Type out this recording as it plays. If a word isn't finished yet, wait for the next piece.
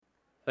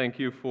Thank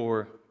you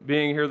for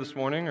being here this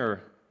morning,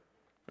 or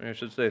I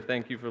should say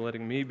thank you for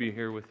letting me be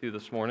here with you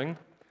this morning.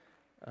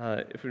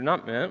 If you're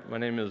not met, my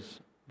name is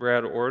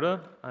Brad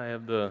Orda. I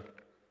have the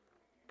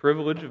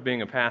privilege of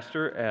being a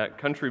pastor at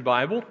Country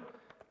Bible,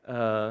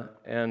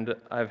 and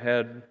I've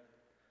had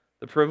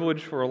the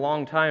privilege for a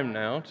long time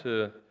now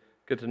to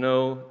get to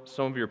know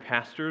some of your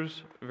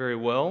pastors very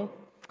well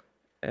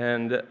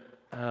and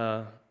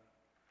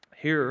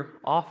hear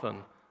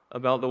often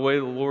about the way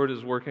the Lord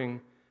is working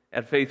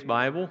at Faith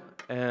Bible.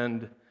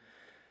 And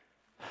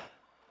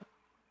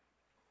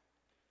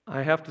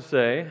I have to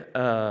say,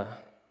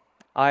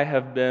 I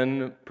have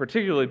been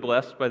particularly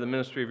blessed by the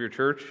ministry of your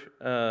church.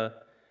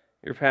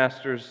 Your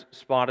pastors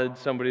spotted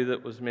somebody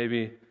that was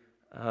maybe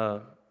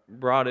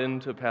brought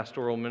into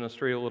pastoral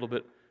ministry a little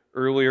bit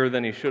earlier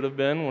than he should have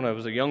been when I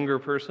was a younger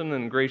person,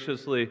 and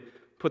graciously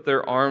put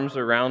their arms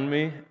around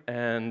me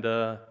and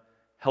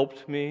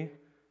helped me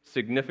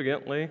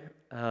significantly.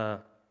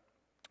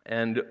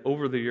 And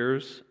over the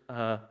years,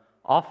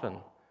 often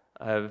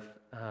I've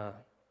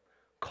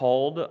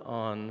called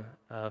on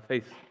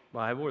Faith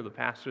Bible or the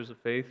pastors of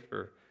Faith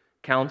for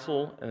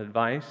counsel and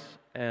advice.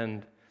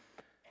 And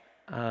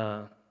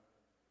I'd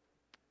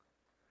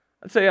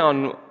say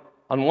on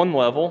one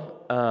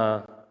level,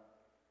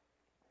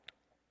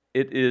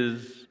 it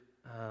is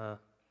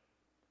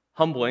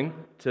humbling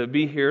to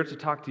be here to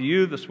talk to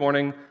you this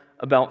morning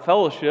about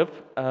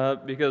fellowship,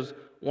 because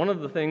one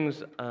of the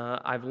things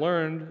I've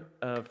learned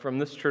from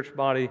this church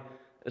body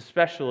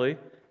especially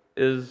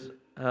is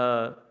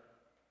not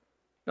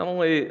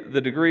only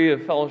the degree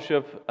of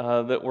fellowship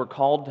that we're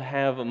called to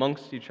have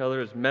amongst each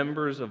other as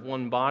members of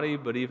one body,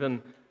 but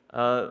even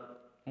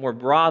more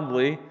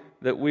broadly,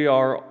 that we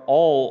are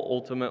all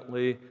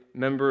ultimately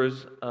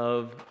members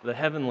of the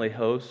heavenly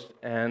host,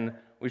 and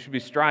we should be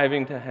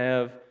striving to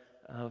have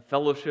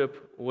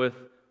fellowship with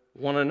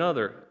one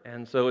another.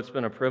 And so it's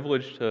been a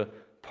privilege to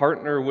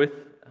partner with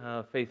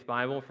Faith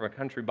Bible, for a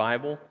Country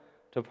Bible,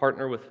 to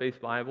partner with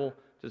Faith Bible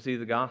to see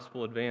the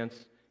gospel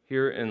advance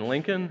here in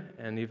Lincoln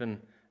and even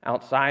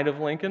outside of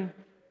Lincoln.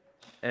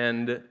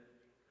 And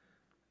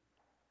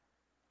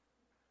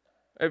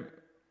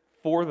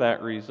for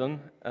that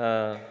reason,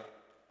 I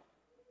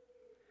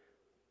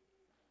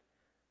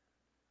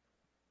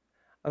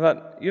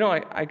thought,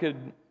 I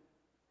could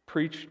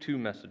preach two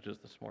messages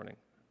this morning.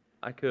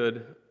 I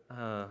could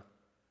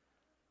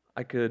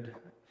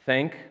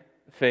thank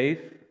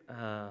Faith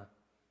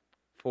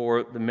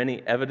for the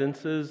many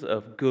evidences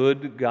of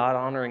good,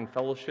 God-honoring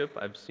fellowship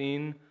I've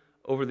seen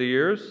over the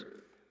years.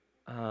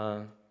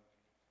 Because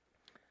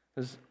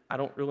I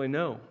don't really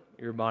know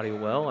your body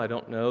well. I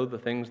don't know the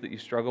things that you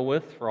struggle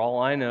with. For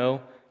all I know,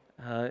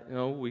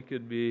 we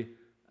could be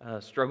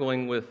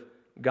struggling with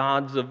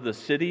gods of the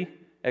city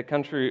at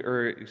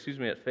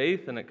at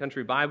Faith, and at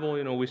Country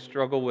Bible, we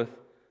struggle with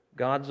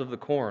gods of the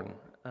corn.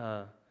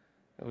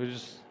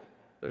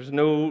 There's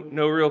no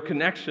real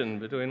connection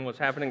between what's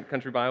happening at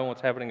Country Bible and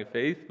what's happening at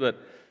Faith, but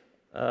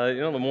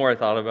the more I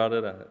thought about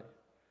it,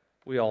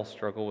 we all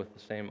struggle with the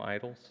same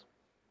idols.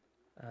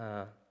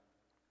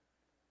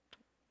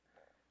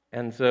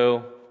 And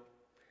so,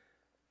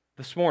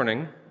 this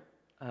morning,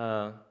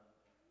 I'm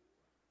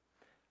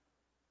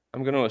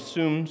going to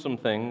assume some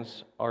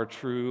things are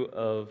true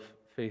of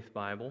Faith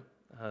Bible,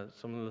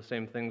 some of the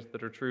same things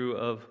that are true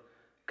of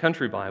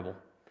Country Bible,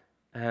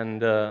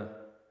 and we're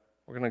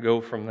going to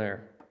go from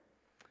there.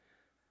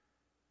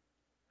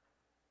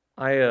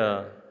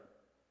 I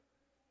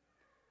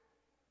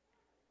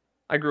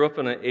grew up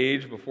in an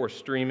age before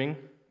streaming.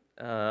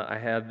 I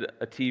had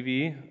a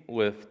TV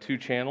with 2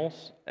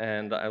 channels,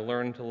 and I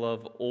learned to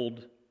love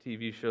old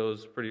TV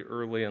shows pretty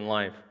early in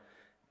life.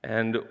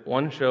 And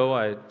one show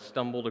I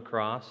stumbled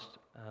across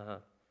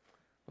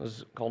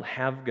was called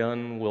Have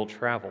Gun, Will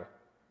Travel.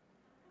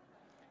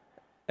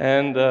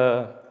 And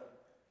I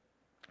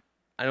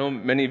know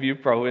many of you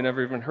probably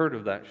never even heard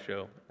of that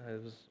show.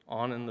 It was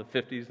on in the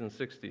 50s and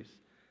 60s.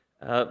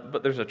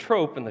 But there's a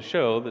trope in the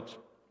show that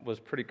was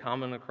pretty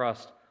common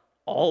across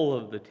all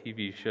of the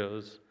TV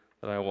shows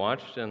that I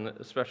watched, and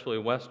especially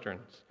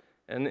Westerns.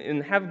 And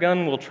in Have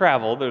Gun, Will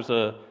Travel, there's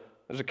a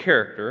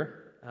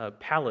character,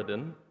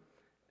 Paladin,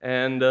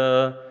 and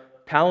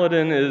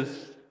Paladin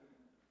is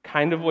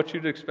kind of what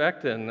you'd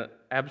expect and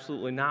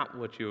absolutely not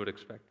what you would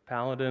expect.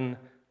 Paladin,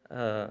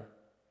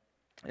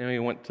 he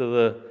went to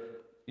the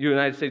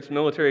United States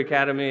Military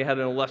Academy, had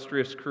an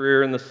illustrious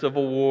career in the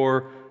Civil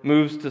War,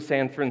 moves to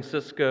San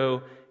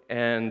Francisco,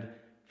 and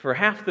for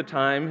half the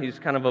time, he's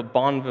kind of a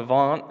bon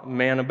vivant,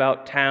 man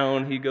about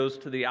town. He goes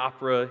to the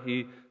opera,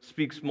 he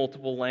speaks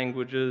multiple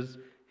languages,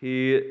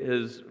 he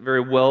is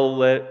very well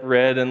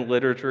read in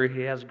literature,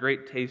 he has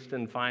great taste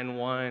in fine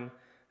wine.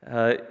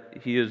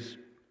 He is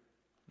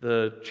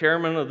the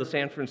chairman of the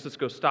San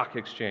Francisco Stock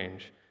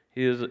Exchange.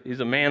 He's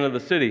a man of the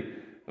city.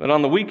 But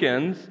on the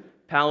weekends,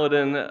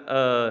 Paladin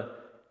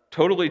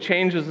totally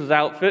changes his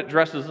outfit,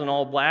 dresses in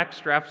all black,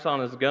 straps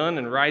on his gun,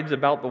 and rides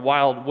about the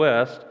Wild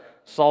West,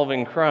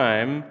 solving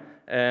crime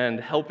and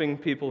helping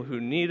people who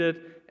need it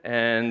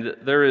and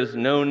there is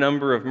no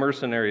number of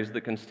mercenaries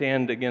that can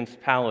stand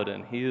against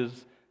Paladin. He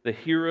is the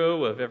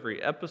hero of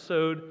every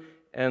episode,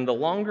 and the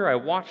longer I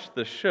watched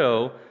the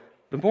show,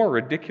 the more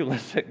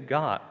ridiculous it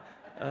got.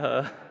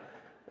 At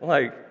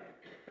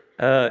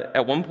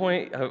one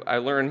point, I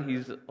learned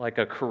he's like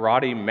a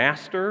karate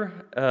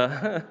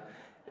master,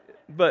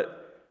 but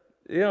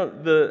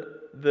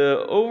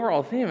the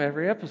overall theme of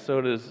every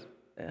episode is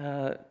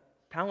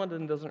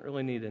Paladin doesn't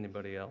really need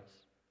anybody else.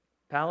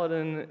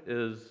 Paladin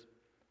is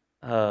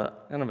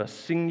kind of a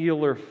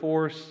singular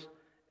force,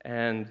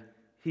 and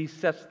he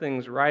sets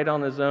things right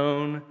on his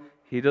own.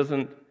 He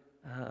doesn't.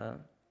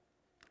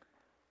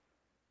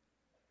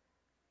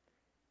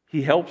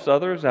 He helps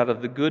others out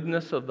of the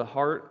goodness of the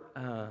heart,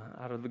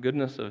 out of the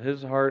goodness of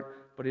his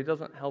heart, but he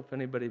doesn't help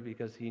anybody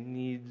because he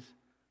needs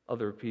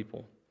other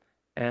people.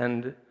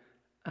 And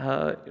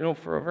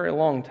for a very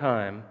long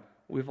time,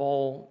 we've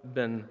all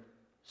been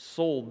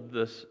sold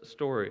this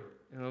story.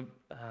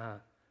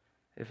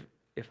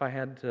 If I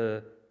had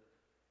to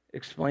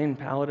explain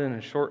Paladin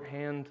in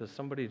shorthand to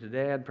somebody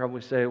today, I'd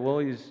probably say, well,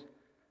 he's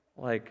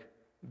like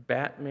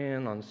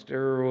Batman on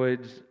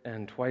steroids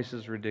and twice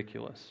as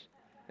ridiculous.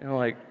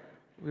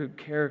 We have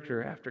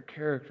character after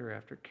character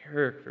after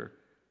character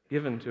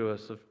given to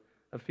us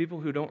of people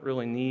who don't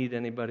really need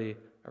anybody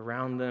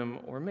around them,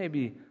 or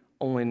maybe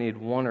only need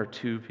one or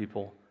two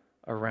people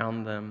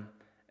around them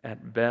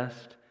at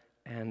best.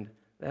 And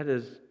that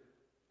is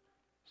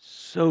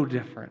so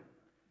different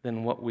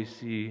than what we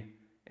see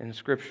in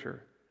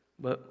Scripture.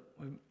 But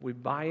we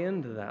buy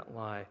into that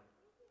lie,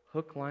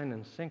 hook, line,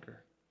 and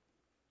sinker.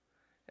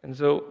 And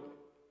so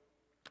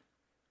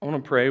I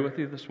want to pray with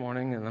you this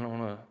morning, and then I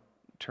want to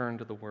turn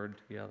to the Word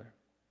together.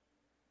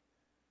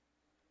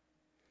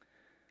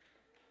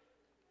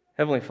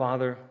 Heavenly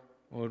Father,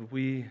 Lord,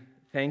 we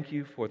thank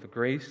you for the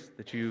grace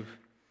that you've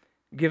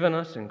given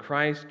us in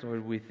Christ.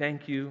 Lord, we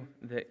thank you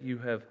that you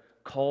have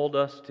called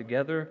us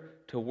together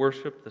to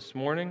worship this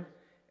morning.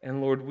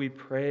 And Lord, we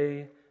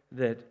pray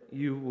that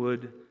you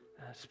would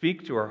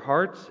speak to our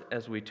hearts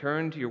as we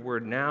turn to your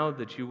Word now,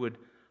 that you would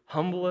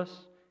humble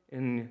us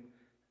in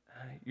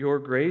your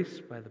grace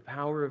by the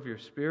power of your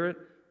Spirit.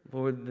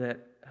 Lord,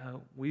 that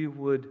we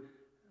would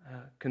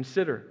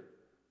consider,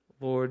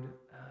 Lord,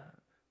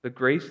 the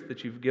grace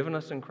that you've given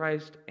us in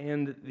Christ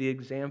and the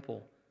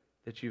example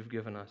that you've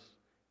given us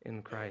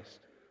in Christ.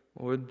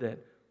 Lord, that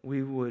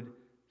we would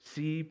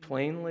see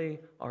plainly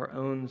our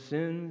own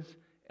sins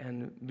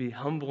and be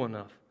humble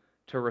enough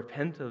to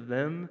repent of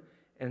them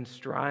and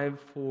strive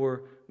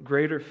for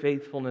greater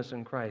faithfulness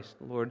in Christ.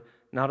 Lord,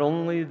 not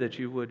only that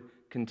you would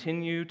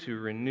continue to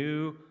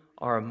renew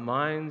our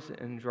minds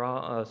and draw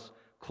us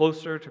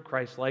closer to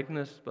Christ's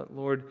likeness, but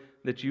Lord,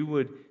 that you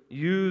would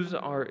use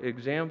our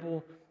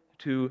example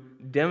to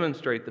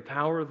demonstrate the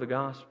power of the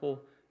gospel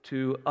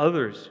to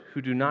others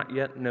who do not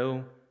yet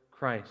know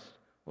Christ.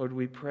 Lord,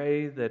 we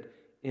pray that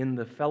in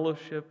the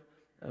fellowship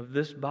of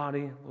this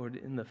body, Lord,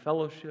 in the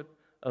fellowship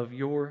of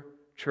your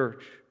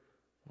church,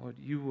 Lord,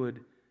 you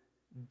would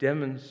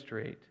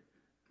demonstrate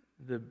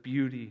the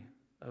beauty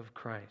of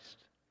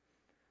Christ.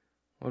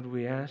 Lord,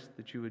 we ask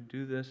that you would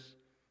do this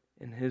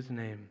in his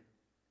name.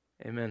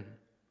 Amen.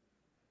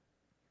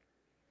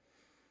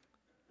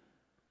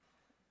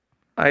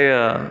 I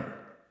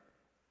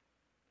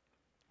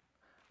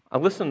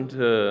listened to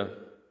the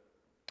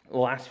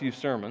last few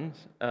sermons,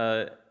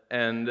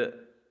 and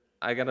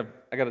I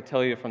gotta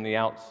tell you from the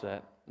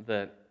outset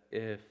that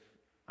if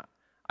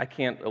I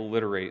can't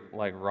alliterate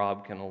like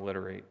Rob can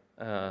alliterate,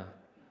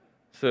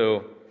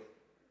 so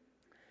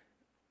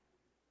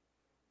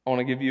I want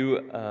to give you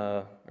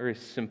a very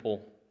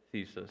simple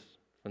thesis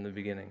from the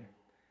beginning,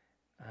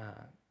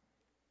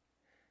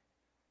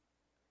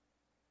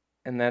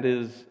 and that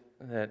is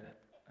that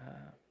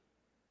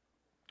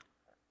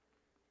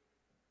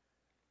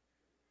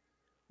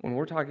when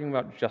we're talking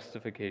about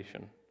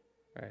justification,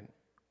 right,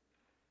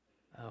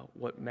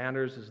 what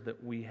matters is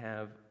that we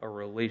have a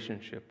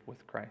relationship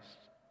with Christ.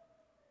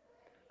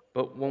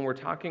 But when we're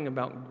talking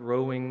about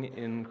growing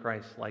in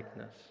Christ's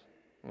likeness,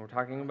 when we're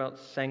talking about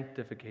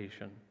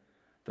sanctification,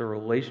 the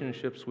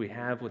relationships we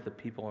have with the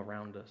people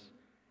around us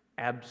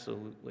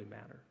absolutely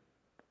matter.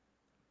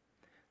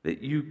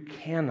 That you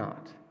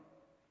cannot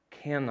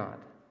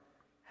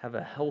have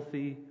a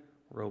healthy,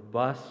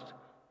 robust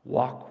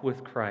walk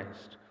with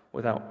Christ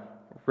without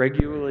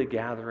regularly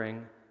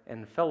gathering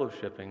and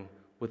fellowshipping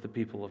with the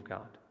people of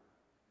God.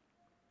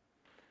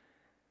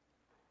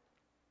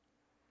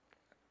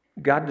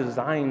 God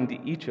designed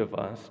each of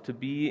us to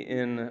be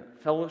in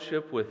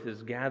fellowship with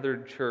his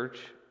gathered church,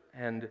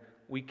 and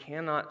we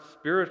cannot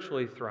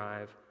spiritually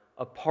thrive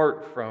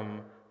apart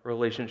from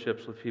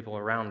relationships with people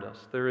around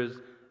us. There is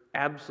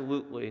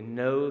absolutely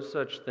no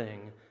such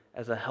thing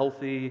as a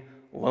healthy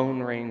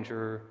Lone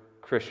Ranger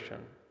Christian.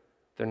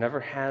 There never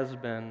has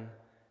been,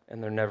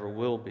 and there never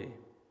will be.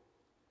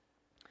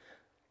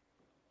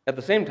 At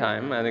the same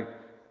time, I think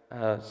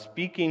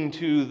speaking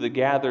to the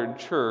gathered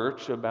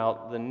church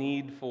about the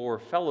need for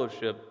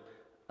fellowship,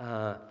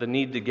 the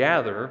need to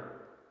gather,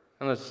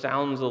 kind of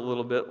sounds a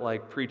little bit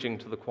like preaching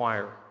to the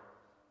choir.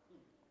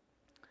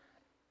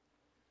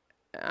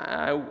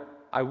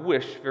 I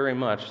wish very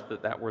much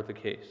that that were the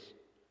case.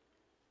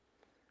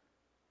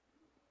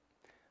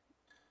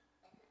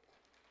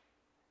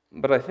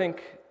 But I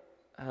think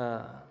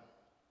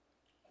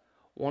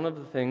one of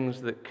the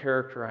things that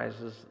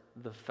characterizes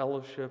the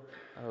fellowship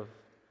of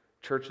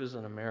churches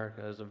in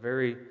America is a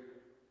very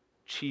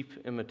cheap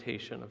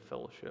imitation of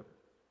fellowship.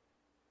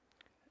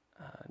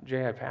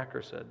 J.I.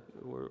 Packer said,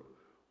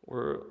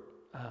 we're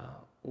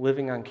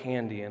living on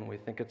candy and we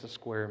think it's a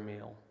square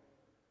meal.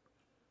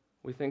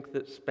 We think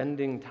that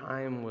spending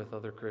time with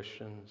other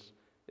Christians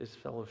is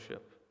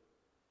fellowship.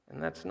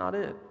 And that's not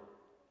it.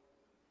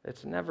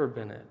 It's never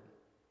been it.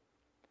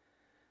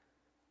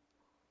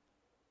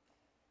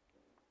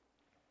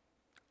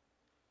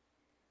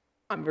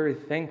 I'm very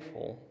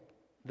thankful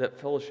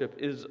that fellowship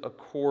is a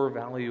core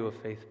value of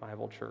Faith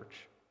Bible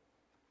Church.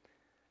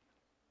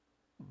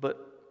 But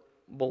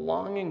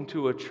belonging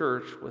to a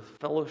church with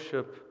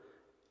fellowship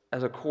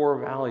as a core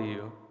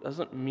value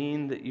doesn't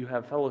mean that you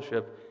have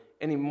fellowship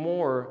any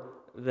more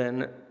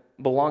than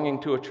belonging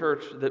to a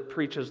church that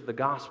preaches the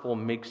gospel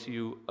makes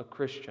you a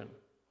Christian.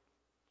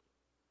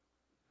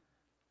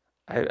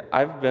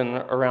 I've been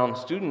around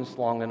students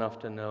long enough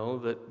to know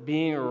that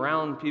being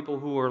around people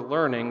who are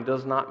learning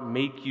does not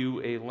make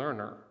you a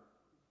learner.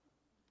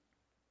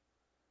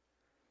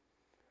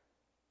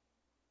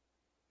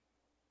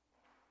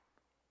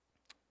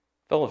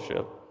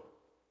 Fellowship,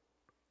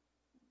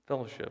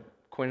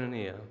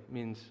 koinonia,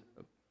 means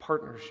a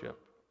partnership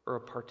or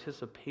a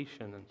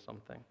participation in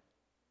something.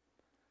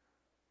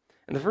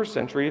 In the first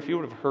century, if you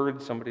would have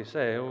heard somebody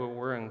say, "Oh,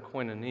 we're in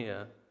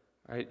koinonia,"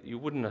 right, you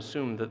wouldn't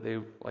assume that they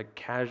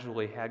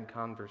casually had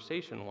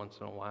conversation once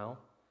in a while.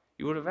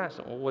 You would have asked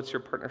them, "Well, what's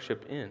your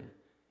partnership in?"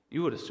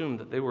 You would assume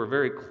that they were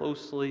very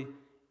closely,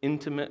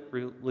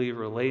 intimately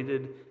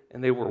related,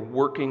 and they were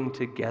working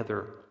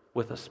together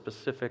with a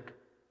specific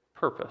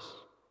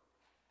purpose.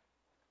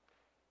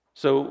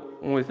 So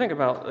when we think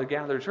about the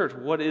gathered church,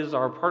 what is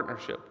our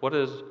partnership? What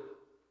is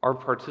our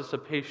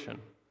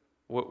participation?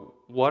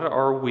 What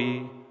are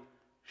we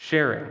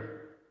sharing?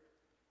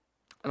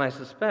 And I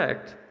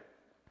suspect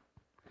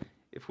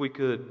if we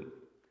could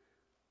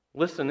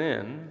listen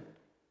in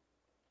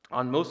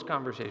on most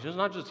conversations,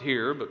 not just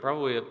here, but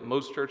probably at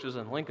most churches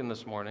in Lincoln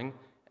this morning,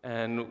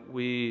 and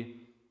we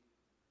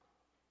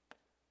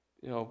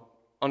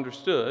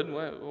understood,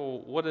 well,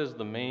 what is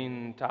the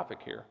main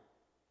topic here,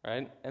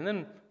 right? And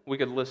then we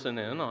could listen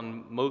in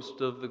on most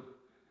of the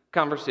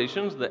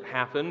conversations that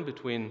happen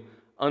between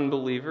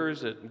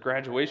unbelievers at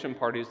graduation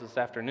parties this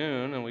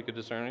afternoon, and we could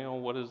discern,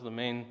 what is the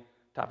main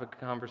topic of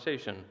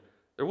conversation.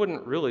 There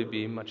wouldn't really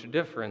be much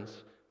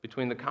difference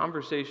between the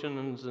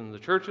conversations in the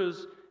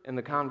churches and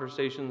the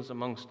conversations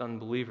amongst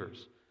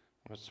unbelievers.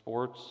 About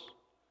sports,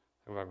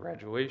 talk about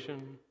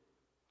graduation,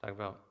 talk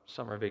about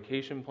summer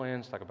vacation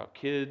plans, talk about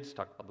kids,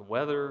 talk about the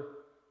weather.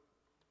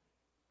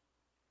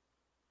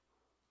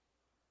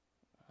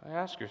 I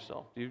ask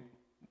yourself, do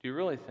you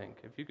really think,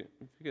 if you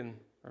can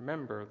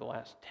remember the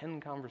last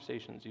 10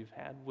 conversations you've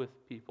had with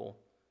people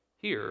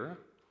here,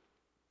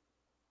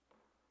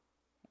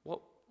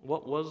 what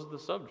was the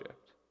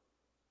subject?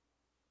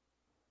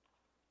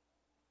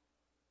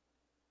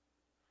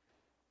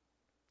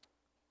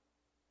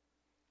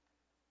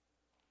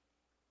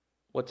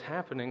 What's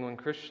happening when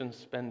Christians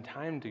spend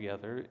time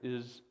together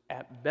is,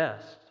 at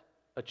best,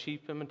 a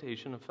cheap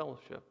imitation of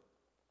fellowship.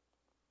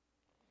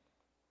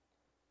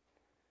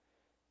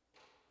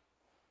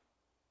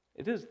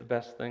 It is the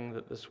best thing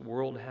that this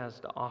world has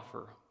to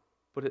offer,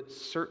 but it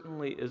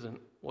certainly isn't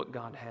what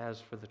God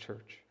has for the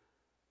church.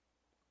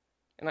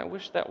 And I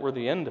wish that were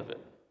the end of it.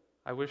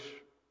 I wish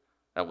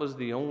that was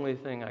the only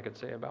thing I could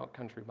say about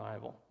Country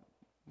Bible.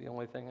 The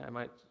only thing I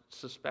might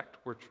suspect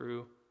were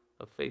true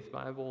of Faith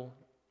Bible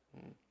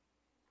and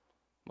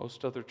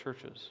most other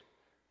churches.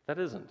 That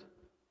isn't.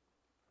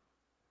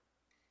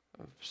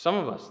 For some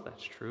of us,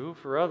 that's true.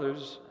 For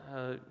others,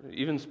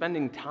 even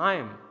spending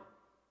time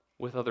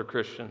with other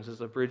Christians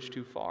is a bridge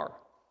too far.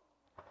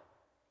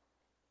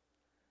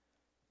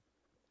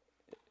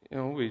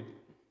 We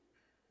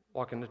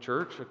walk into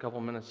church a couple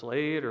minutes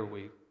late, or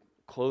we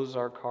close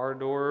our car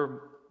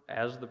door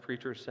as the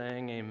preacher's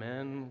saying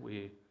amen.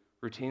 We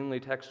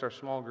routinely text our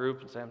small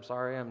group and say, "I'm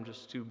sorry, I'm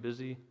just too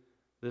busy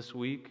this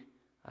week.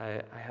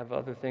 I have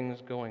other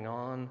things going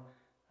on.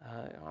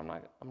 I'm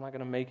not going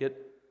to make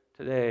it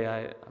today.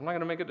 I'm not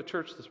going to make it to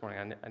church this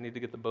morning. I need to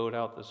get the boat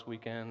out this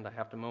weekend. I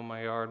have to mow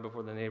my yard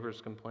before the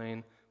neighbors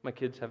complain. My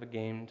kids have a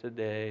game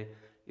today.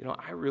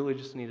 I really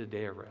just need a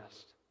day of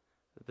rest.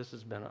 This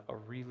has been a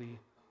really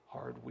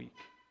hard week."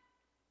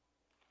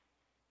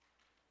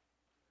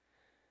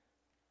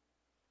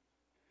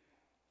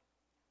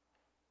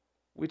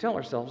 We tell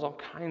ourselves all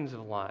kinds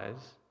of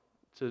lies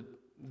to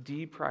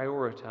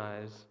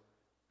deprioritize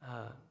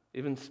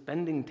even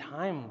spending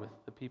time with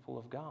the people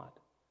of God.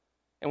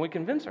 And we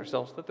convince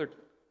ourselves that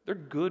they're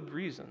good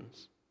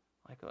reasons.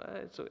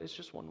 It's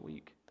just 1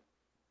 week.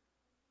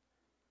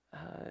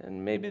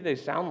 And maybe they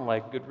sound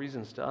like good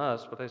reasons to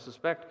us, but I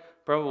suspect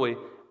probably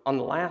on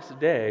the last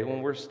day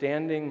when we're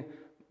standing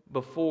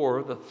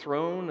before the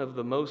throne of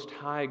the Most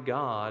High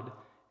God.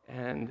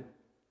 And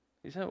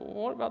he said, well,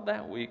 what about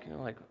that week? And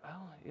you're like,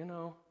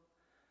 well,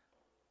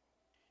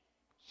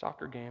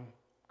 soccer game,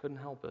 couldn't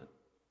help it.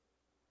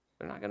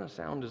 They're not going to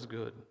sound as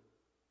good.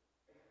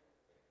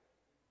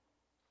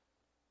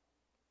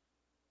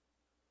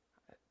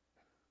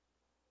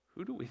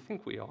 Who do we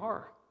think we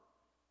are?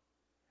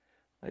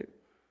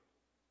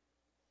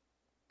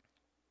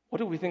 What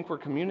do we think we're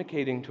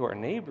communicating to our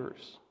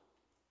neighbors,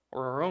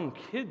 or our own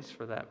kids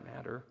for that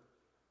matter,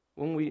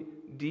 when we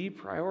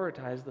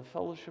deprioritize the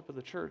fellowship of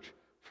the church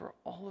for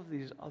all of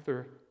these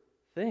other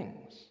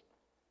things?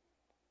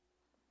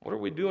 What are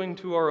we doing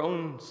to our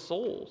own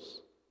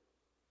souls?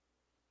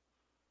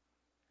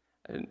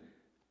 And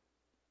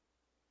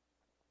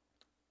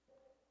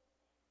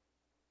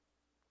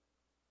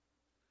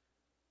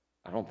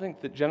I don't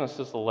think that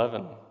Genesis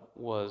 11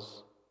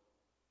 was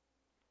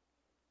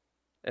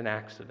an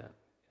accident.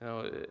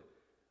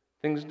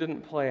 Things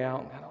didn't play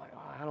out, and kind of like,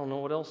 I don't know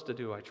what else to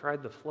do. I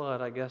tried the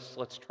flood. I guess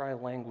let's try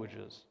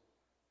languages.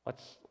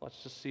 Let's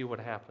just see what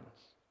happens.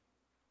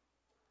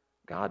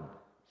 God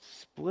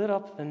split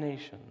up the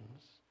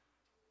nations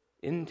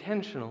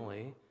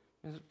intentionally.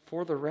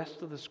 For the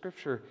rest of the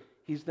Scripture,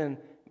 He's then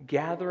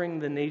gathering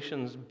the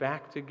nations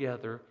back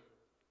together,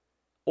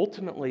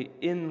 ultimately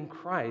in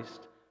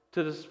Christ,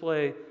 to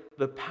display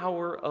the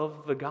power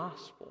of the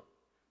gospel.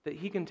 That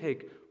He can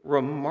take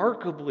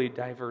remarkably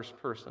diverse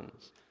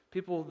persons,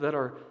 people that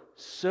are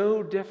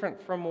so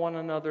different from one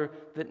another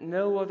that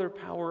no other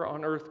power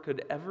on earth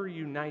could ever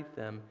unite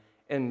them,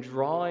 and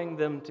drawing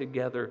them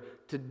together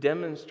to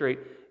demonstrate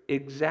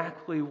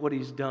exactly what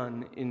He's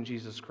done in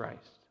Jesus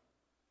Christ.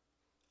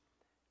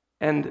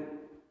 And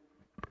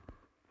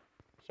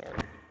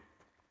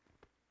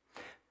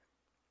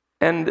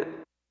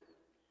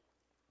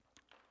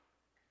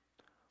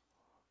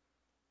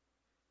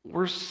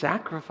we're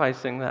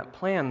sacrificing that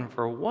plan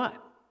for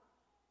what?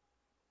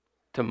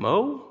 To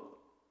mow?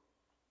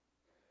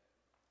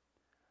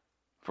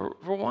 For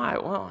why?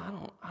 Well,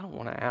 I don't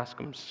want to ask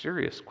them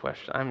serious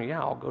questions. I mean, yeah,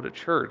 I'll go to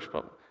church,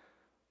 but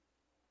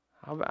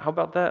how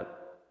about that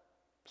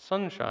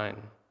sunshine?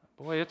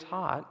 Boy, it's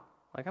hot.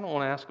 Like, I don't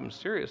want to ask them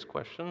serious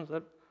questions.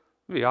 That'd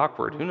be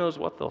awkward. Who knows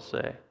what they'll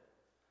say?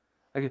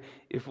 Like,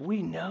 if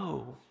we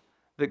know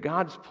that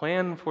God's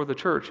plan for the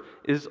church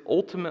is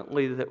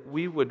ultimately that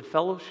we would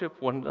fellowship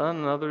one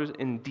another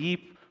in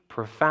deep,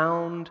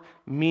 profound,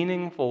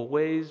 meaningful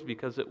ways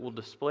because it will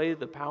display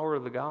the power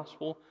of the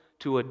gospel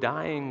to a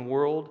dying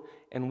world,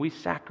 and we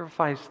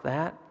sacrifice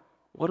that,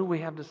 what do we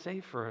have to say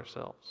for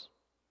ourselves?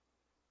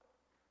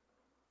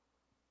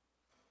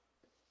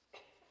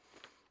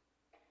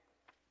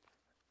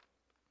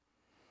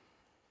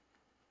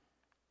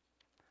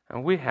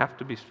 And we have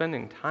to be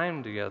spending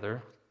time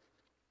together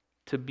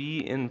to be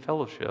in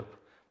fellowship.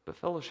 But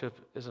fellowship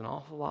is an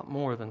awful lot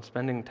more than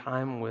spending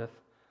time with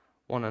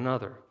one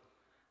another.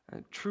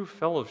 And true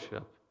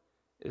fellowship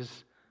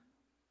is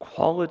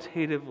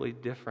qualitatively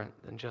different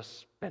than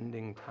just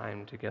spending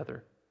time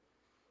together.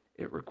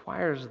 It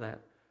requires that,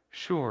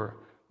 sure,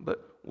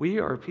 but we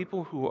are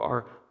people who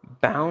are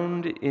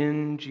bound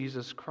in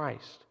Jesus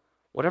Christ.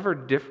 Whatever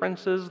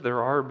differences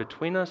there are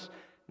between us,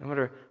 no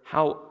matter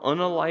how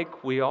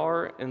unalike we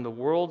are in the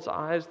world's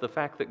eyes, the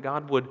fact that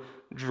God would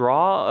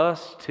draw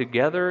us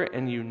together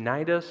and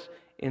unite us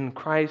in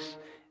Christ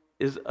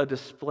is a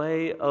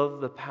display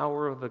of the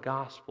power of the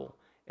gospel.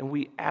 And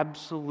we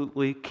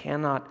absolutely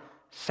cannot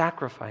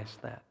sacrifice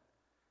that.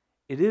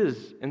 It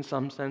is, in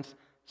some sense,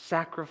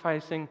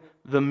 sacrificing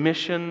the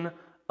mission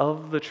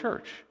of the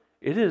church.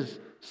 It is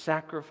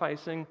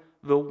sacrificing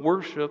the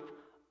worship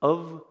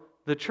of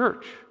the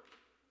church.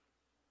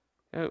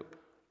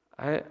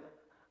 I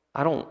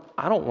don't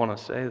want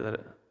to say that,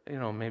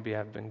 maybe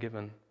I've been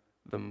given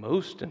the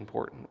most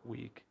important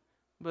week,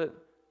 but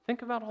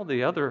think about all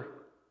the other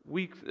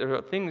weeks,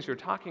 or things you're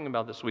talking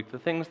about this week, the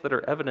things that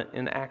are evident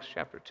in Acts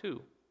chapter 2.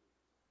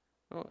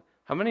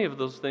 How many of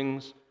those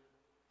things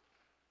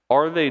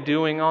are they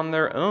doing on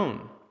their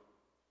own?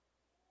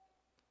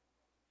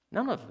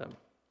 None of them.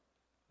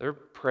 They're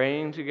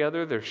praying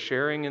together, they're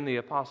sharing in the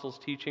apostles'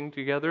 teaching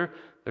together,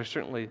 they're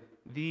certainly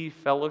the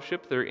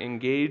fellowship, they're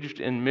engaged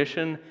in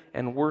mission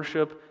and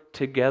worship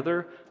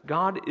together.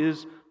 God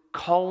is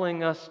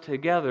calling us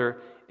together,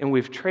 and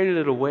we've traded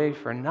it away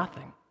for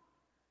nothing.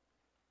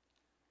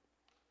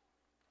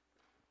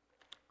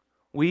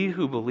 We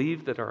who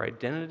believe that our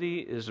identity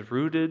is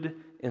rooted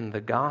in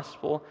the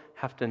gospel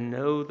have to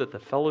know that the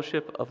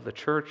fellowship of the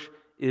church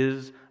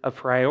is a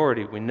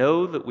priority. We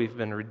know that we've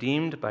been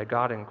redeemed by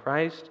God in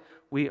Christ.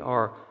 We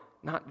are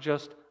not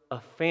just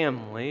a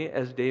family,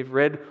 as Dave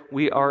read,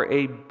 we are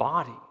a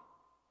body,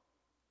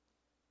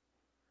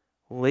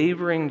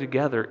 laboring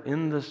together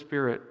in the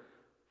Spirit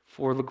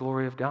for the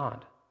glory of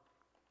God.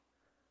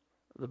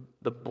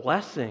 The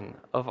blessing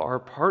of our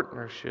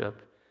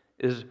partnership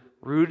is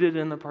rooted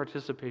in the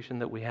participation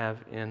that we have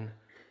in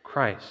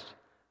Christ.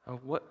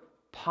 What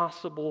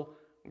possible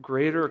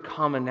greater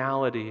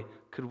commonality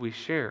could we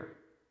share?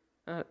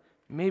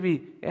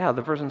 maybe,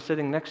 the person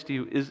sitting next to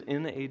you is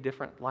in a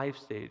different life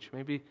stage.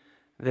 Maybe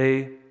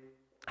they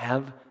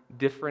have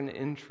different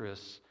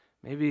interests.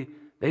 Maybe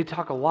they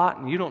talk a lot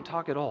and you don't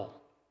talk at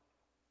all.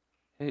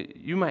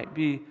 You might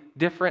be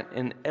different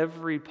in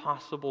every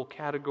possible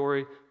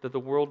category that the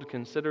world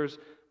considers,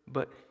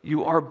 but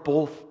you are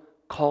both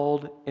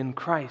called in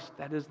Christ.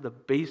 That is the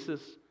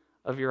basis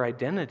of your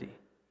identity.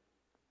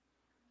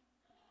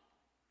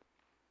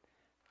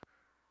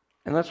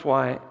 And that's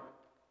why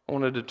I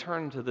wanted to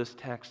turn to this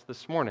text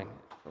this morning.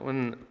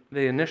 When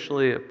they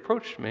initially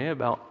approached me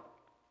about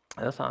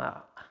this,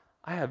 I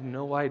have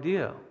no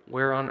idea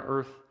where on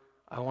earth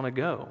I want to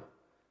go.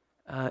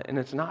 And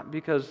it's not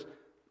because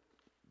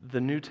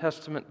the New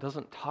Testament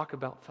doesn't talk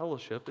about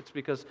fellowship. It's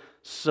because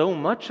so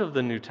much of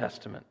the New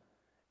Testament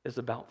is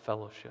about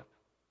fellowship.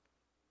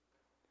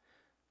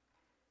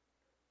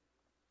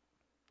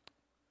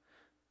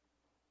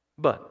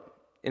 But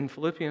in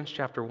Philippians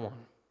chapter 1,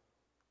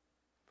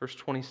 verse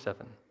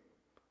 27,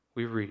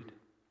 we read,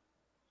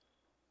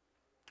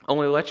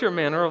 "Only let your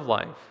manner of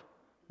life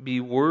be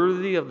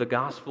worthy of the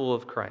gospel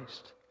of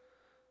Christ,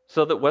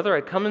 so that whether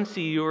I come and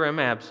see you or am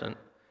absent,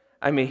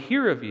 I may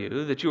hear of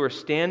you that you are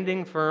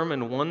standing firm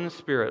in one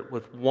spirit,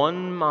 with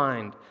one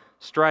mind,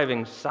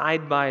 striving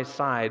side by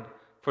side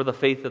for the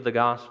faith of the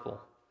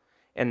gospel,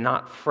 and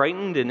not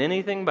frightened in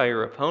anything by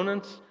your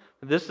opponents.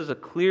 This is a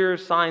clear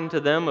sign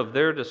to them of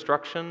their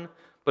destruction,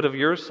 but of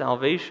your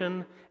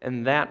salvation,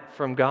 and that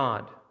from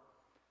God.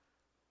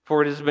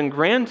 For it has been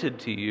granted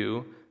to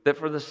you that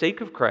for the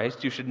sake of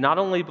Christ you should not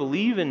only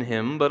believe in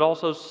him, but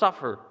also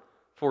suffer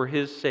for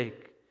his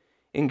sake,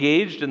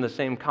 engaged in the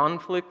same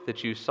conflict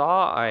that you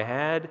saw I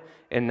had,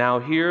 and now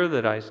hear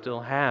that I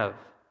still have.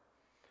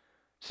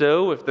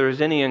 So if there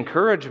is any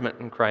encouragement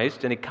in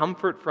Christ, any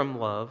comfort from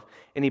love,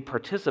 any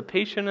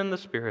participation in the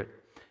Spirit,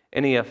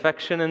 any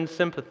affection and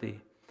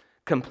sympathy,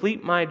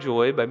 complete my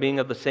joy by being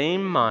of the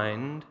same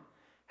mind,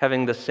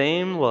 having the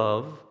same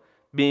love,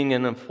 being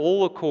in a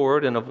full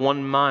accord and of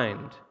one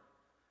mind.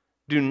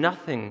 Do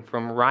nothing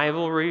from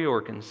rivalry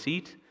or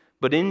conceit,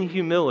 but in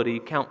humility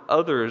count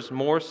others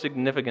more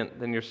significant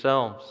than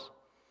yourselves.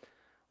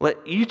 Let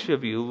each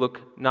of you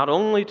look not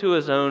only to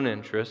his own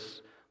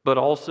interests, but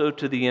also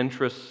to the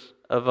interests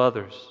of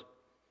others.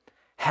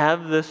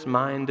 Have this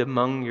mind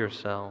among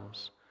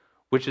yourselves,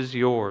 which is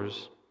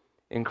yours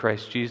in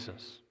Christ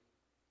Jesus."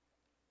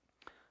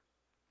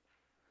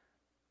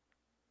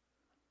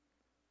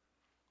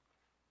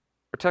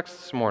 Our text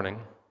this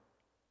morning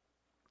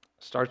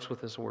starts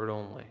with this word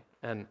 "only,"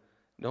 and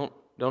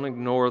don't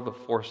ignore the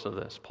force of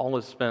this. Paul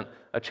has spent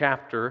a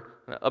chapter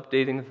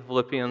updating the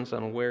Philippians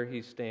on where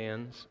he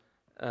stands,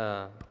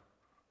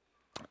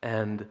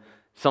 and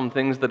some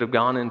things that have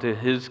gone into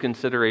his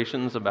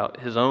considerations about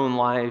his own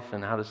life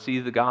and how to see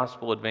the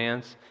gospel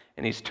advance.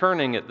 And he's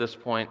turning at this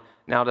point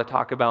now to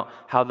talk about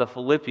how the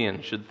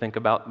Philippians should think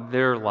about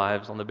their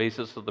lives on the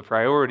basis of the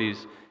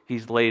priorities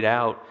he's laid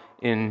out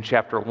in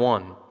chapter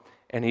 1.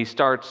 And he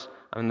starts,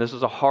 this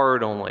is a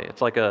hard only.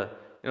 It's like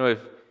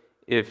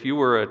if you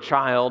were a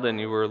child and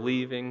you were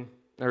leaving,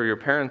 or your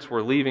parents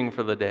were leaving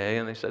for the day,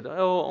 and they said,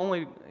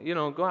 only,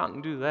 go out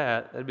and do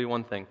that, that'd be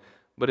one thing.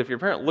 But if your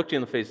parent looked you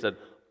in the face and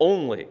said,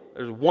 only,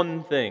 there's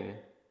one thing,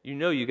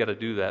 you got to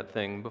do that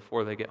thing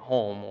before they get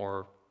home,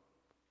 or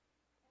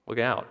look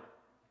out.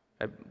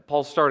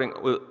 Paul's starting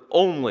with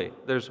only,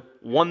 there's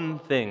one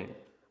thing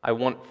I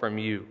want from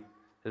you.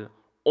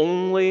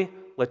 Only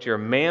let your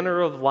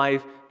manner of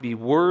life be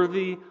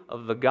worthy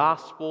of the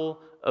gospel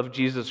of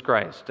Jesus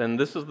Christ. And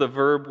this is the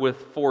verb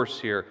with force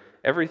here.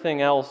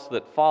 Everything else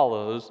that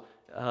follows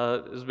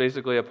is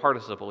basically a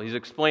participle. He's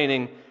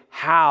explaining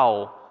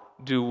how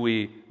do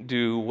we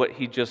do what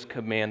he just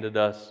commanded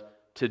us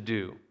to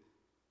do.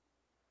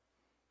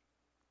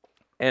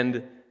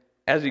 And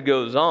as he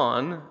goes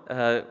on,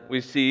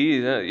 we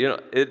see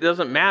it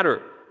doesn't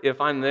matter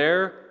if I'm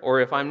there or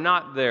if I'm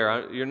not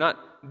there. You're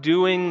not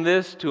doing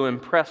this to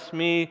impress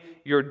me.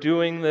 You're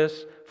doing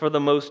this for the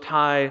Most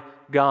High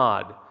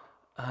God.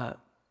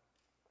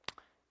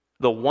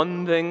 The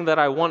one thing that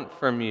I want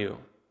from you,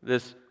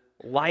 this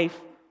life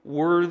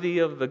worthy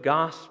of the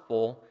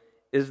gospel,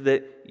 is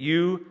that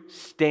you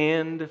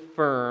stand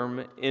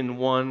firm in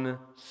one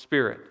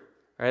spirit.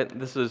 Right?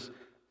 This is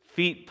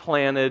feet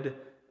planted,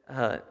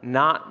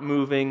 not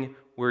moving.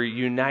 We're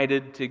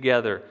united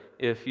together.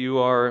 If you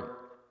are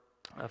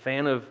a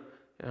fan of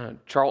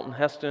Charlton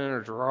Heston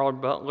or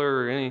Gerard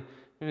Butler or any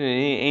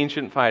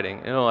ancient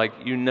fighting,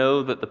 you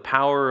know that the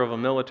power of a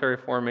military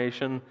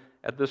formation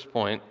at this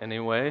point,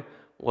 anyway,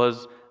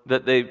 was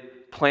that they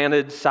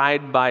planted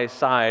side by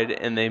side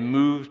and they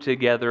moved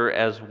together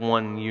as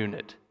one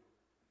unit.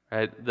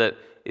 Right? That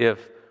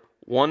if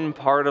one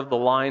part of the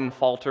line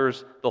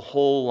falters, the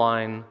whole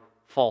line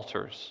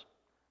falters.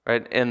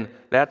 Right? And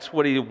that's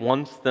what he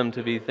wants them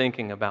to be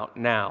thinking about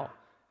now.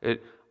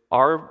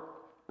 Our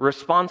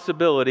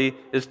responsibility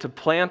is to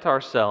plant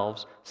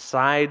ourselves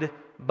side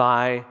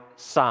by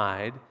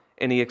side,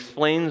 and he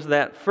explains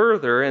that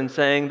further in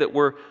saying that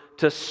we're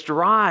to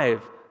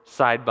strive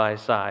side by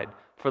side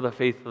for the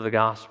faith of the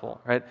gospel,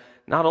 right?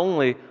 not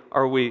only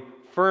are we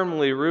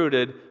firmly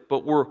rooted,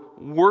 but we're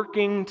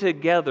working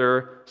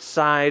together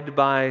side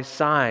by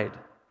side.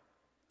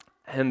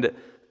 And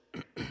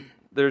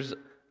there's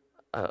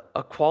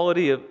a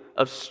quality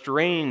of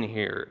strain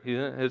here.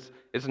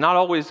 It's not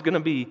always going to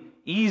be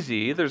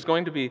easy. There's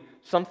going to be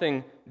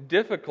something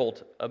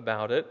difficult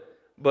about it.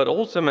 But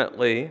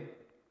ultimately,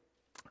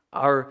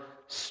 our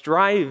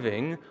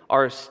striving,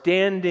 our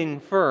standing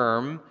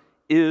firm,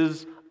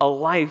 is a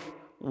life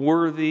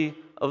worthy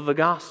of the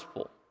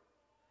gospel.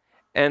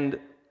 And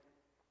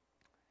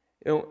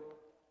when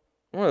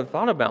I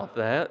thought about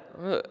that,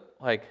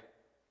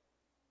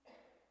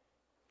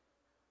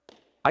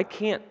 I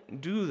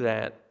can't do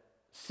that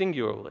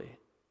singularly.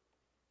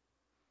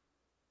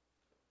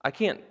 I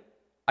can't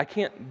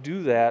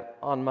do that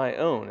on my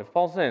own. If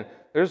Paul's saying,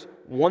 there's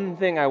one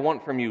thing I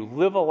want from you,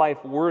 live a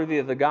life worthy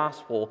of the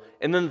gospel,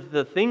 and then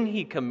the thing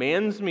he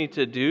commands me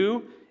to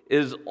do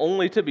is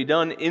only to be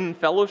done in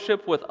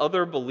fellowship with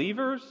other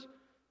believers,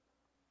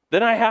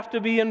 then I have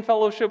to be in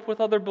fellowship with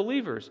other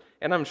believers.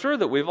 And I'm sure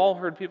that we've all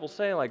heard people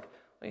say, like,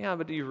 yeah,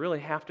 but do you really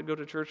have to go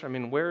to church? I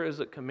mean, where is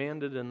it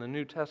commanded in the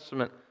New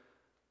Testament?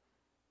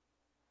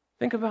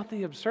 Think about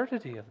the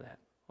absurdity of that.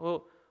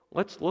 Well,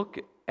 let's look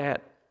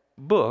at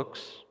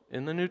books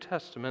in the New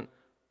Testament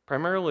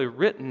primarily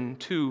written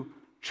to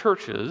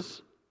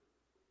churches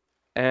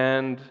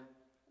and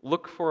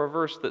look for a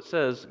verse that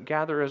says,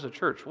 gather as a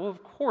church. Well,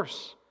 of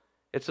course,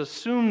 it's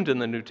assumed in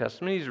the New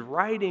Testament. He's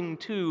writing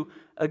to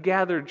a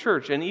gathered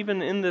church. And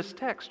even in this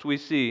text, we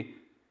see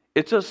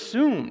it's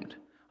assumed.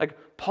 Like,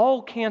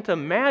 Paul can't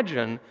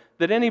imagine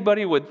that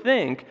anybody would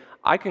think,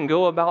 I can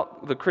go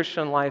about the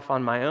Christian life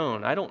on my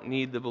own. I don't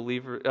need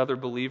other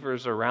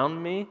believers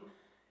around me.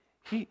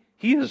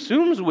 He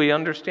assumes we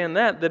understand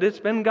that it's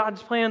been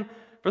God's plan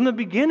from the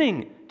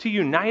beginning to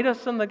unite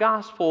us in the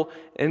gospel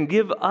and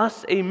give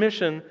us a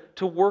mission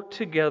to work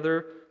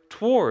together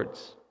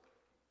towards.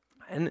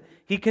 And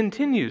he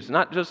continues,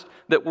 not just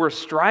that we're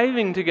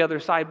striving together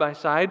side by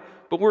side,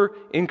 but we're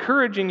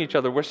encouraging each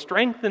other, we're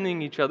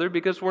strengthening each other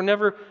because we're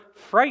never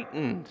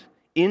frightened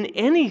in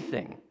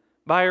anything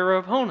by our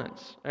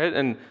opponents. Right?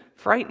 And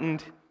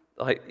frightened,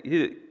 like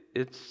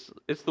it's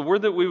the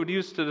word that we would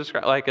use to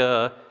describe, like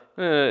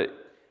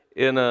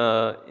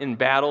in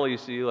battle, you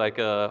see like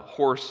a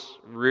horse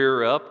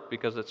rear up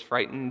because it's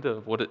frightened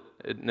of what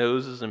it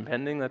knows is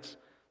impending. That's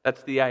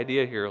the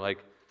idea here. Like,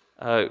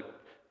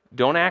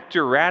 don't act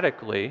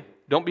erratically.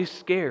 Don't be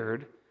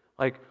scared.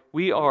 Like,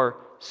 we are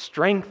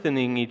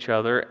strengthening each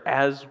other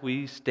as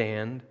we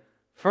stand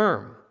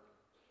firm.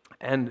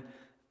 And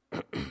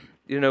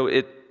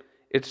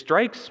it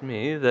strikes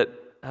me that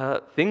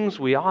things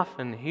we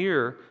often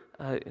hear,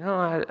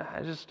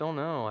 I just don't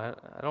know.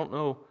 I don't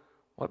know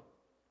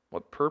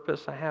what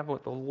purpose I have,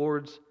 what the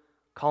Lord's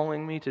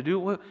calling me to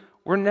do.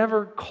 We're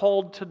never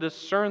called to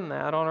discern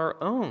that on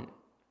our own.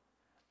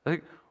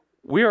 Like,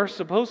 we are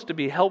supposed to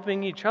be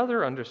helping each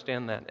other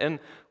understand that. And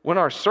when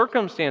our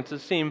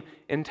circumstances seem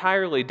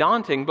entirely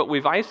daunting, but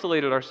we've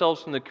isolated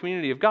ourselves from the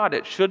community of God,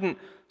 it shouldn't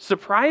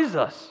surprise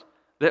us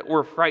that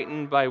we're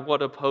frightened by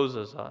what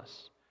opposes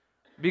us.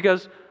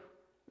 Because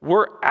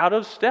we're out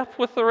of step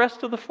with the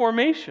rest of the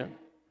formation.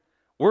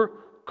 We're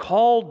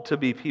called to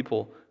be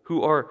people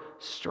who are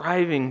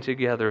striving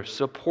together,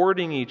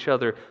 supporting each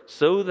other,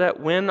 so that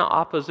when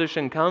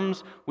opposition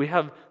comes, we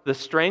have the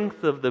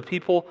strength of the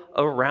people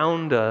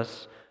around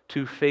us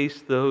to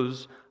face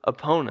those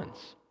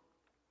opponents.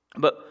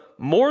 But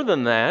more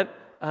than that,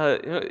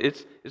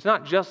 it's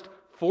not just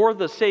for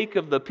the sake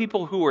of the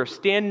people who are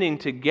standing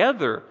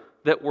together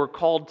that we're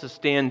called to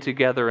stand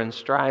together and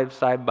strive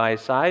side by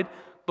side,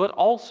 but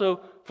also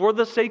for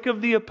the sake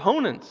of the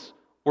opponents,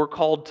 we're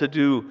called to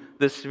do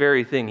this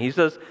very thing. He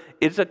says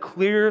it's a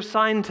clear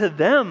sign to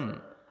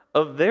them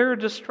of their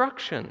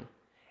destruction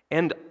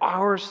and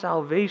our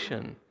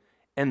salvation,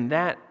 and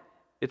that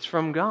it's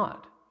from God.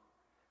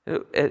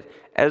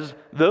 As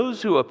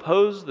those who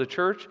oppose the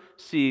church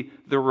see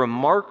the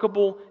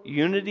remarkable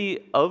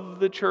unity of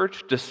the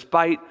church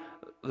despite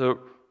the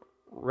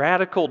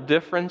radical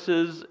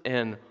differences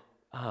in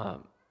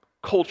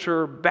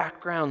culture,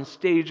 background,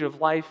 stage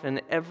of life,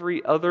 and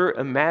every other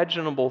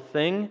imaginable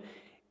thing,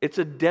 it's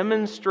a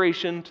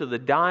demonstration to the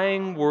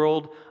dying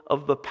world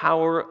of the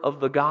power of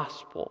the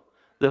gospel.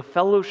 The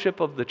fellowship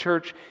of the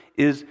church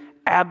is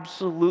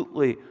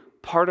absolutely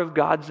part of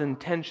God's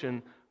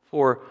intention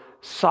for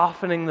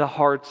softening the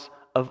hearts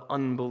of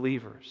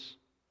unbelievers.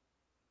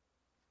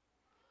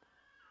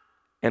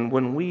 And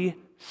when we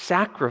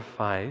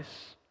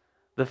sacrifice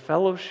the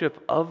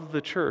fellowship of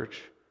the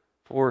church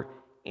for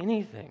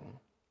anything,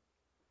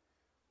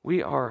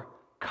 we are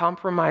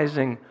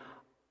compromising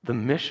the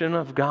mission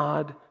of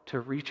God to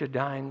reach a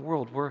dying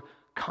world. We're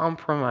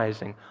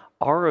compromising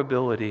our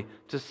ability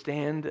to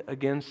stand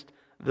against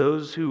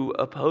those who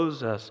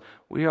oppose us.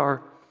 We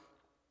are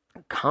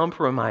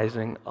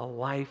compromising a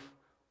life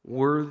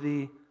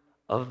worthy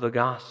of the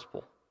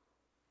gospel.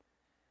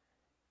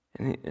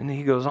 And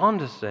he goes on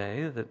to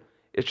say that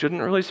it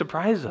shouldn't really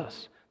surprise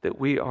us that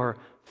we are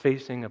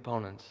facing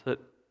opponents, that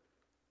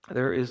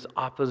there is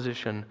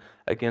opposition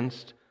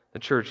against the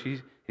church.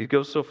 He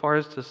goes so far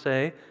as to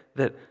say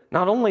that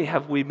not only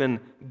have we been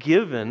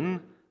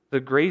given the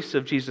grace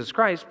of Jesus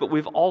Christ, but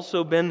we've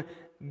also been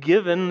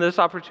given this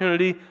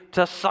opportunity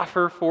to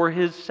suffer for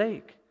His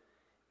sake.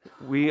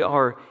 We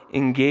are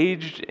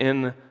engaged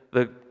in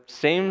the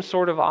same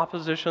sort of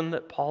opposition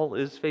that Paul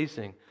is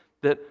facing,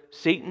 that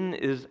Satan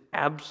is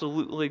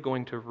absolutely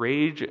going to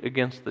rage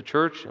against the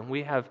church, and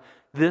we have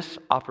this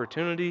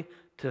opportunity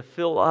to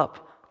fill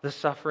up the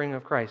suffering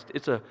of Christ.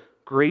 It's a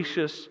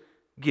gracious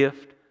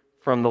gift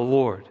from the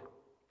Lord.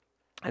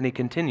 And he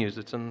continues.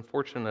 It's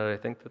unfortunate, I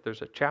think, that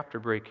there's a chapter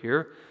break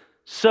here.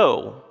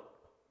 So,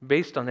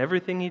 based on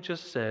everything he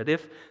just said,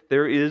 if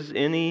there is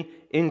any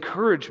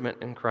encouragement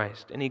in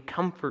Christ, any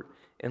comfort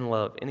in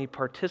love, any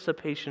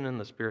participation in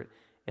the Spirit,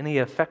 any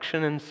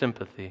affection and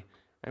sympathy,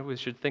 right, we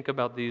should think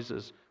about these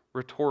as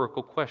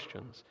rhetorical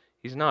questions.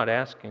 He's not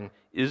asking,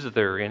 is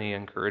there any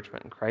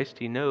encouragement in Christ?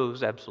 He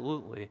knows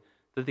absolutely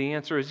that the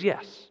answer is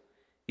yes.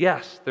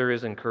 Yes, there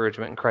is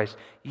encouragement in Christ.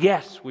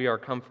 Yes, we are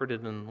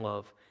comforted in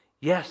love.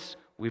 Yes,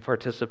 we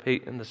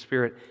participate in the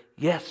Spirit.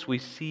 Yes, we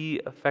see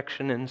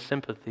affection and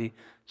sympathy.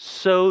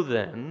 So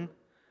then,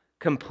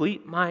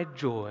 complete my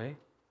joy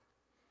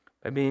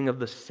by being of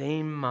the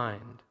same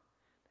mind,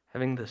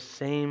 having the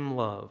same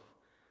love,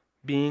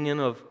 being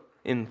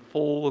in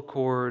full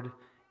accord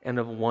and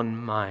of one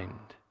mind.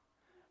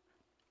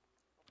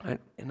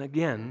 And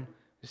again,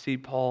 you see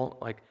Paul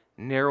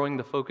narrowing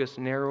the focus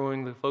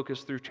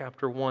through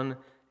chapter 1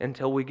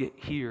 until we get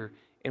here,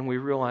 and we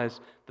realize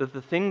that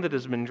the thing that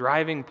has been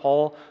driving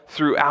Paul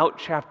throughout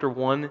chapter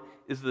 1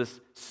 is this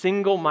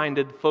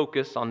single-minded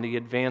focus on the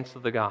advance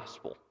of the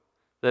gospel.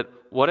 That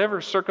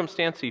whatever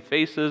circumstance he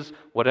faces,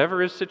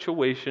 whatever his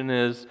situation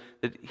is,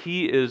 that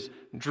he is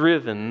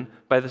driven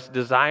by this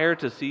desire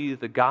to see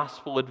the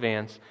gospel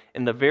advance,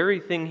 and the very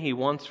thing he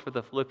wants for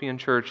the Philippian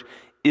church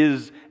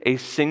is a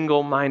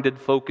single-minded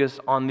focus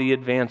on the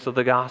advance of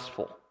the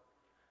gospel.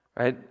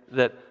 Right?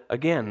 That,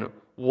 again,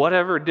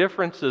 whatever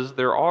differences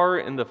there are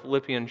in the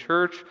Philippian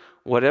church,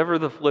 whatever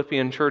the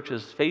Philippian church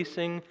is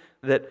facing,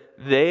 that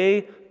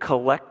they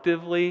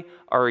collectively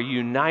are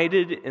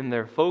united in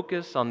their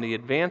focus on the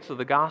advance of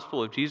the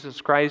gospel of Jesus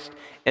Christ,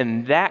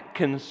 and that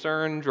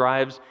concern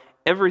drives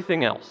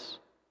everything else.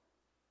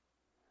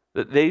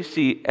 That they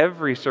see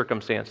every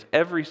circumstance,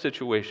 every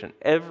situation,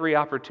 every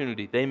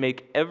opportunity. They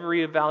make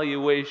every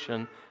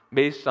evaluation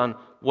based on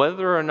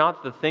whether or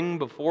not the thing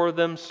before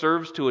them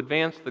serves to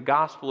advance the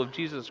gospel of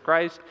Jesus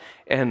Christ.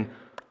 And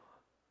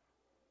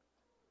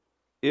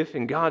if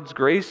in God's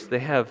grace they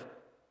have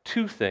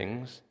two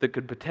things that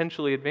could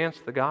potentially advance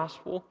the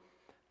gospel,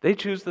 they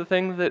choose the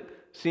thing that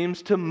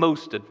seems to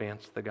most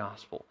advance the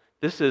gospel.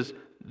 This is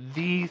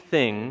the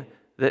thing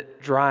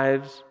that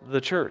drives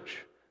the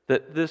church.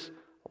 That this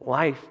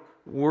life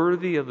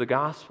worthy of the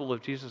gospel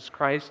of Jesus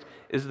Christ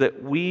is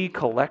that we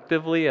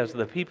collectively, as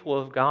the people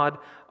of God,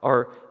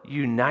 are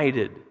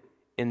united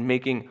in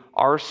making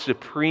our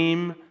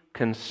supreme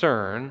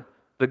concern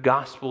the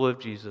gospel of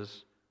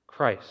Jesus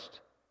Christ.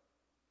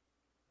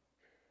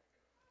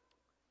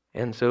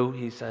 And so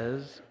he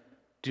says,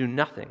 do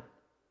nothing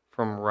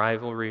from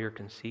rivalry or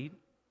conceit,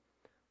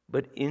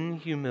 but in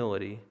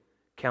humility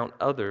count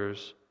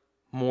others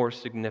more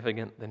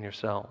significant than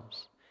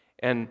yourselves.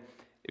 And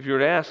if you were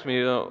to ask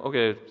me,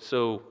 okay,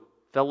 so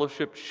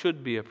fellowship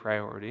should be a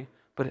priority,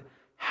 but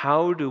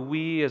how do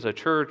we as a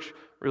church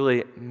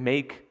really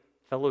make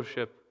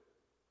fellowship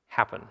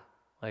happen?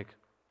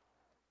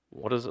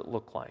 What does it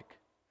look like?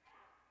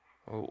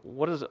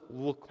 What does it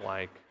look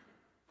like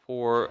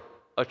for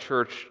a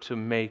church to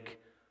make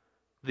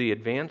the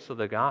advance of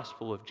the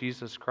gospel of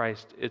Jesus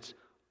Christ its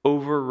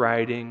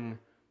overriding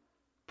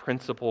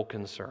principal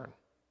concern?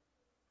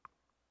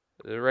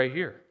 They're right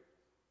here.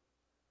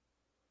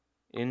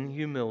 In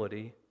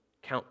humility,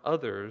 count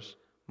others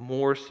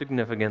more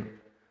significant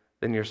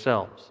than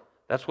yourselves.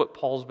 That's what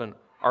Paul's been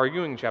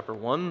arguing in chapter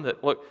 1,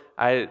 that look,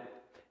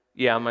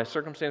 my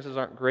circumstances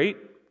aren't great,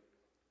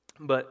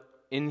 but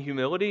in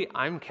humility,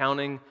 I'm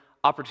counting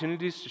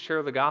opportunities to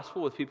share the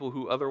gospel with people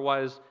who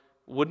otherwise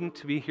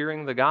wouldn't be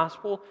hearing the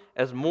gospel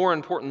as more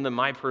important than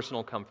my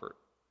personal comfort.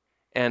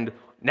 And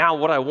now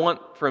what I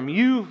want from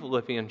you,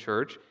 Philippian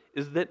church,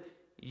 is that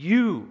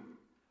you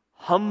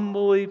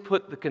humbly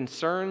put the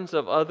concerns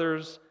of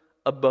others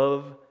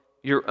above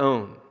your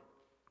own.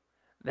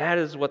 That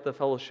is what the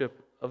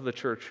fellowship of the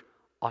church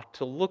ought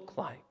to look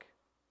like.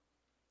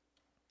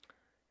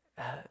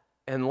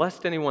 And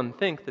lest anyone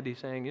think that he's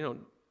saying,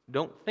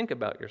 don't think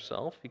about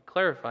yourself, he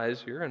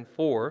clarifies here in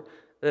 4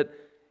 that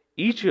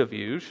each of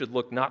you should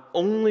look not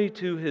only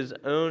to his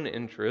own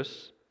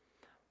interests,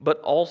 but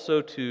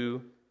also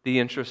to the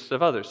interests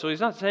of others. So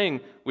he's not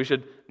saying we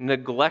should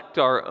neglect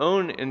our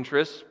own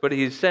interests, but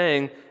he's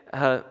saying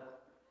that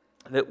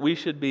we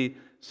should be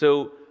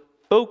so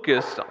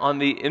focused on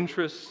the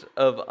interests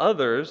of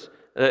others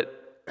that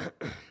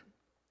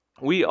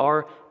we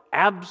are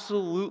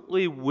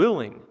absolutely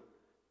willing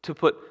to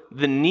put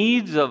the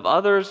needs of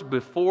others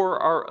before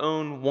our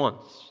own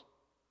wants.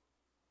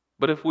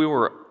 But if we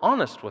were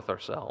honest with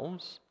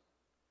ourselves,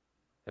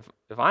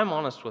 if I'm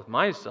honest with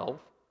myself,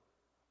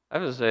 I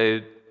would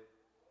say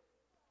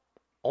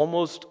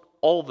almost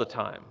all the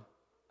time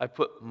I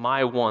put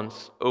my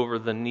wants over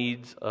the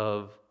needs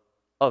of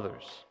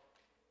others.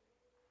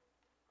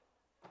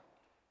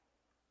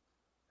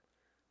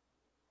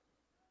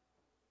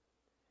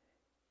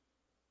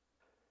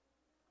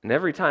 And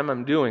every time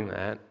I'm doing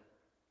that,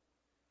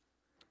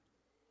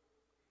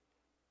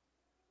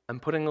 I'm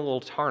putting a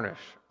little tarnish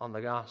on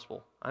the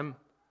gospel. I'm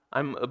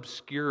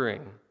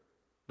obscuring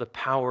the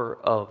power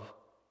of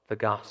the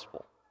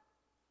gospel.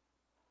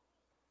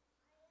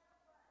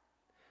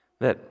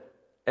 That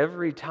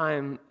every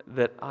time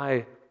that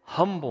I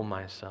humble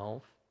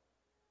myself,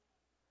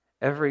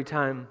 every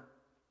time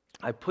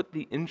I put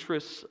the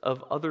interests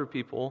of other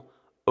people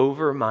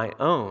over my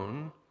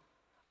own,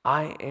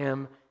 I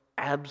am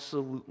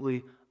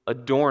absolutely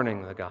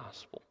adorning the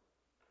gospel.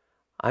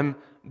 I'm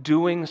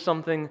doing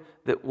something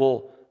that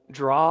will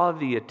draw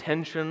the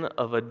attention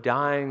of a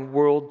dying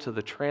world to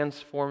the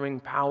transforming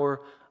power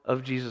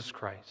of Jesus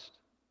Christ.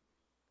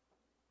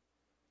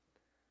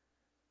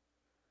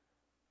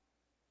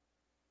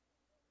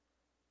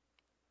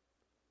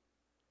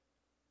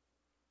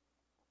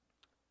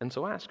 And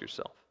so ask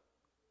yourself,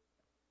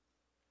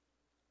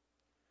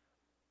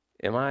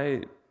 am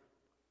I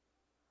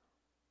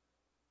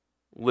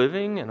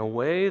living in a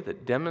way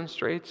that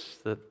demonstrates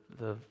the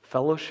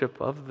fellowship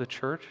of the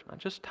church, not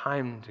just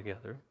time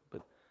together,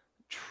 but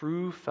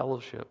true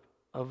fellowship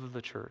of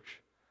the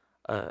church?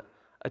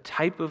 A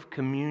type of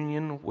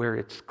communion where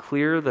it's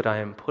clear that I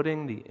am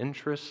putting the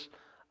interests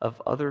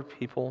of other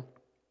people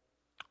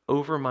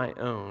over my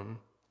own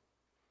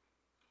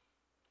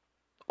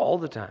all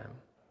the time?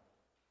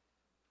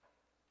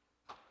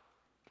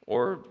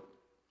 Or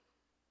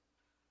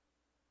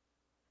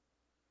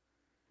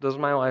does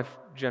my life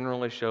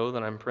generally show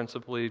that I'm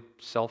principally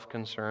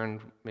self-concerned,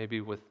 maybe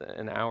with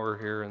an hour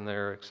here and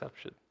there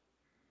exception?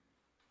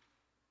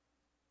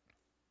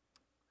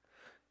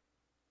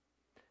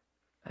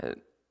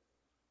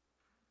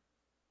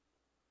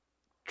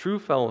 True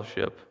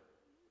fellowship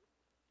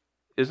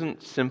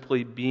isn't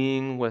simply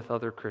being with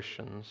other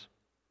Christians,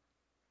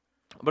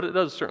 but it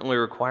does certainly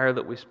require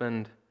that we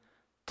spend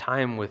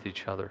time with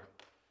each other.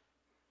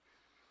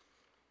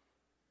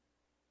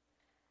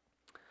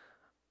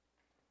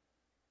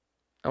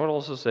 I would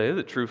also say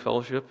that true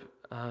fellowship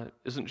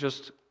isn't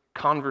just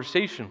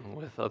conversation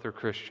with other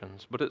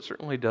Christians, but it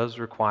certainly does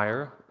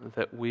require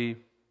that we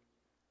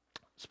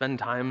spend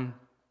time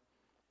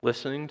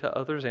listening to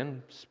others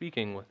and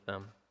speaking with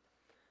them.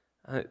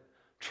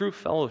 True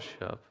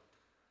fellowship,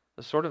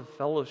 the sort of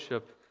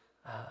fellowship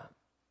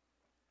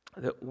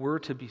that we're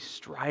to be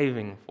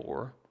striving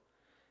for,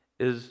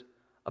 is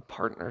a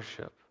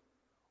partnership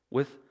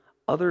with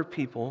other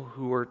people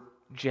who are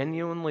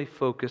genuinely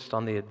focused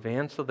on the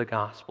advance of the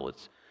gospel.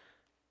 It's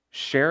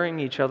sharing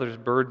each other's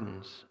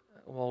burdens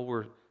while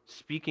we're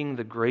speaking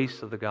the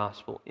grace of the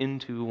gospel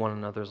into one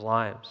another's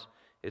lives.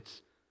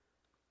 It's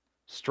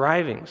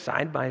striving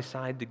side by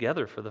side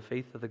together for the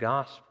faith of the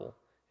gospel.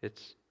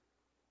 It's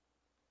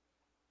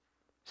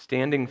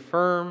standing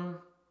firm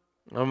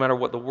no matter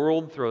what the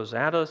world throws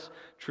at us.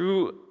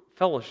 True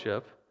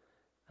fellowship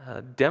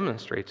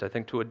demonstrates, I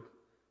think, to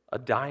a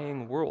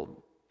dying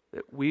world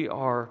that we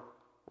are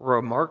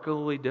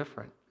remarkably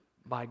different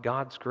by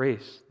God's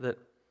grace, that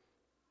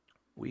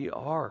we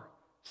are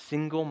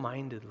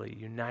single-mindedly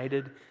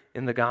united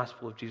in the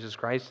gospel of Jesus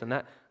Christ, and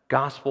that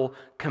gospel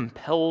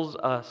compels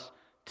us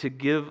to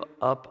give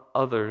up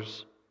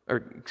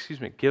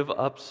give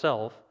up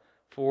self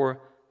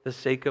for the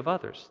sake of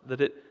others,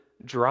 that it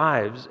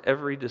drives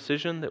every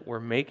decision that we're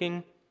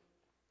making,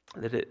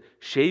 that it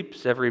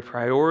shapes every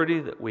priority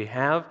that we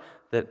have,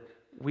 that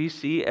we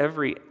see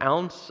every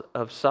ounce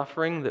of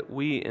suffering that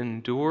we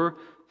endure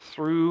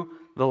through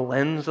the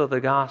lens of the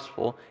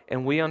gospel,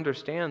 and we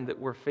understand that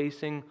we're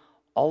facing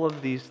all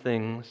of these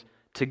things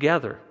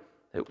together,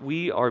 that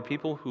we are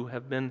people who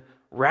have been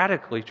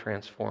radically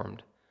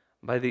transformed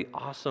by the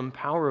awesome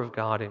power of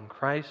God in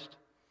Christ,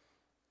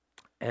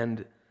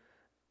 and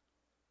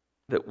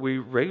that we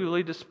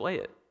regularly display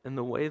it in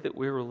the way that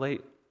we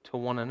relate to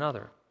one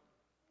another.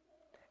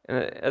 And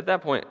at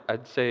that point,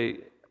 I'd say,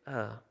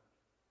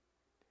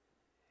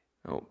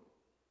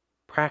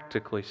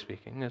 practically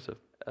speaking,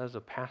 as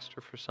a pastor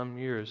for some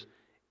years,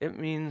 it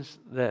means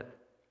that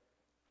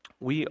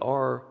we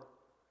are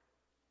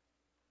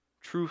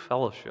true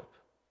fellowship.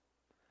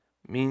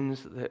 It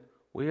means that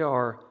we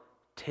are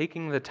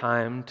taking the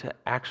time to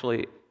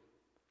actually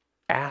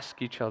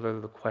ask each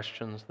other the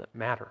questions that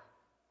matter.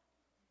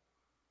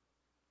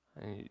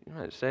 And you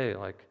might say,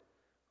 like,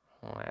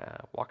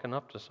 walking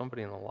up to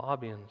somebody in the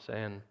lobby and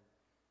saying,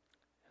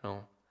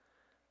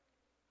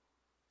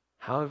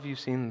 how have you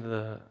seen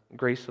the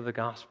grace of the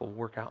gospel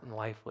work out in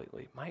life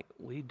lately? Might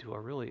lead to a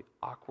really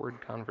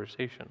awkward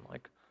conversation.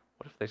 Like,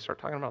 what if they start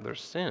talking about their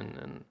sin?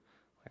 And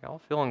I'll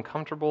feel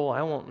uncomfortable.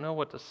 I won't know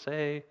what to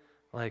say.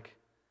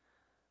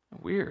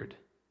 Weird.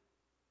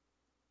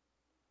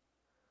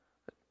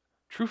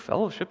 True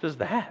fellowship is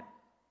that.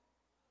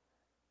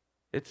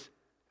 It's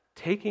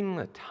taking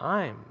the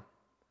time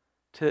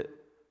to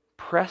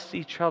press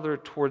each other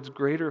towards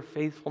greater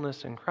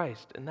faithfulness in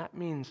Christ. And that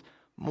means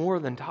more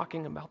than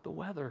talking about the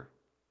weather.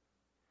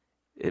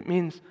 It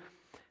means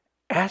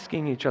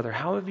asking each other,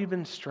 how have you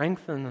been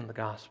strengthened in the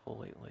gospel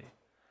lately?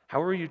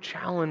 How are you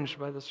challenged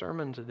by the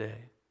sermon today?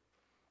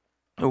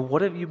 Or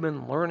what have you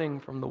been learning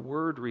from the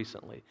Word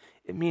recently?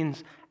 It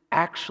means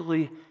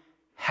actually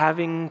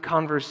having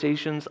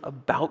conversations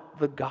about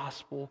the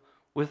gospel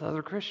with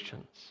other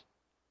Christians.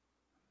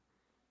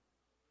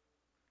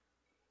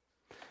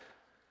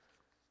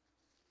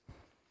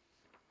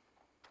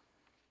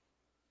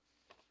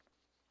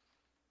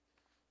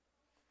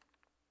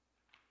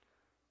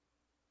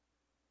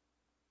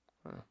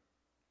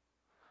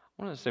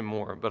 I want to say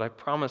more, but I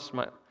promised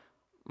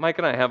Mike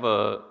and I have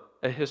a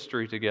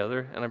history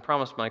together, and I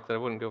promised Mike that I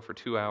wouldn't go for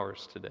 2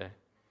 hours today.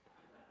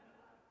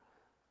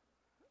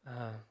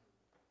 I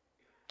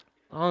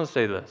want to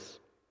say this.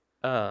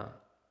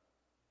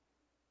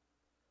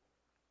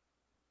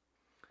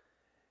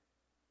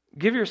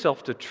 Give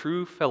yourself to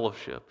true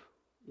fellowship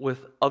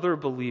with other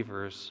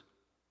believers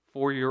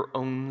for your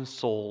own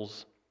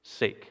soul's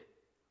sake.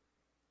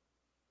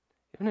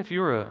 Even if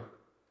you're a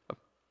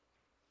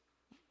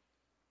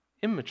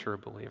immature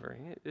believer,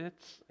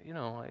 it's, I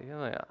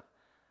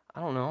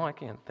don't know, I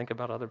can't think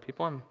about other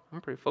people. I'm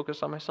pretty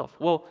focused on myself.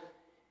 Well,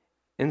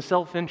 in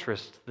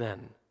self-interest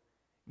then,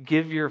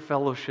 give your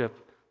fellowship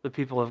the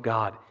people of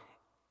God.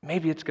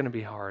 Maybe it's going to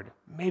be hard.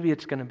 Maybe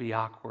it's going to be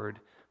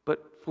awkward.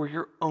 But for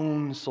your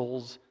own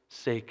soul's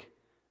sake,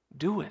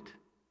 do it.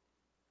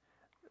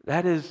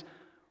 That is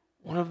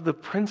one of the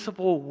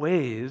principal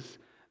ways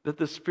that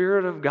the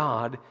Spirit of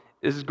God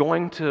is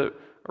going to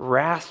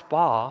rasp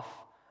off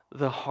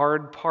the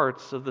hard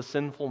parts of the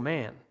sinful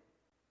man.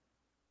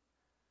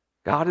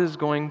 God is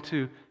going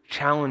to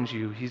challenge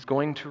you. He's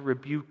going to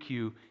rebuke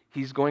you.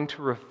 He's going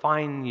to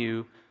refine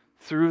you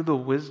through the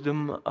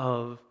wisdom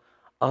of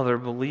other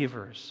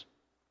believers.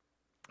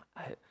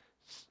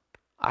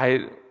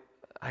 I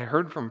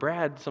heard from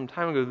Brad some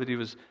time ago that he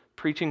was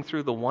preaching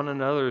through the one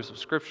another's of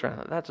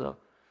Scripture. That's a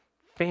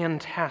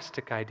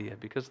fantastic idea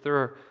because there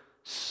are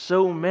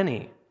so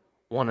many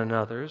one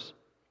another's,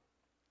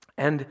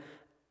 and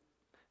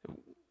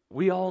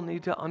we all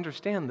need to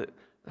understand that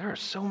there are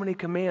so many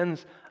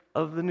commands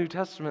of the New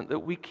Testament that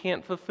we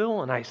can't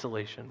fulfill in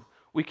isolation.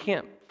 We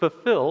can't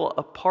fulfill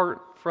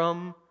apart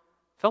from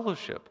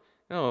fellowship.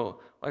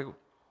 Like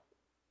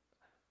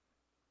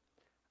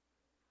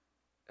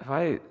if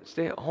I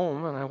stay at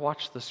home and I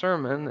watch the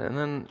sermon and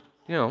then,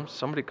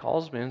 somebody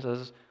calls me and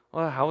says,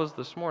 well, how was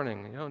this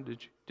morning?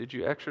 Did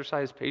you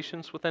exercise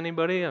patience with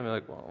anybody? I'm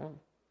like, well,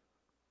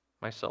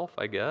 myself,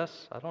 I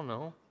guess. I don't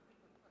know.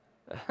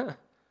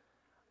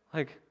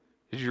 Like,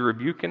 did you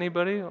rebuke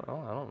anybody?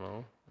 Well, I don't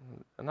know.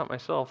 Not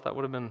myself. That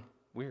would have been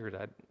weird.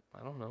 I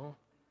don't know.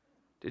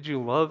 Did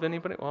you love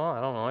anybody? Well, I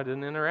don't know. I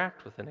didn't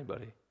interact with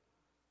anybody.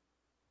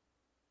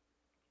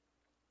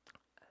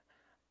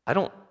 I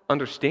don't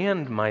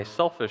understand my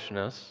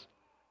selfishness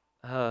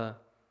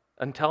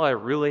until I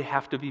really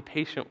have to be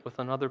patient with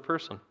another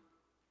person.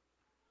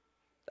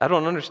 I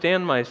don't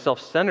understand my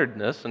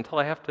self-centeredness until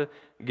I have to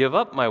give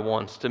up my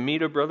wants to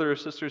meet a brother or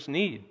sister's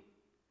need.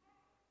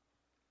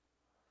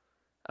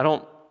 I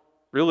don't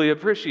really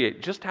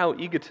appreciate just how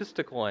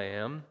egotistical I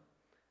am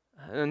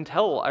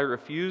until I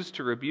refuse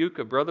to rebuke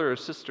a brother or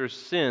sister's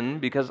sin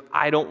because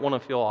I don't want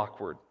to feel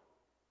awkward.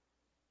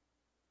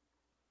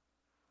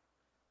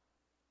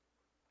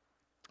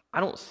 I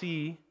don't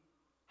see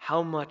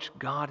how much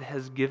God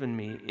has given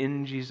me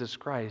in Jesus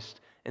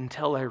Christ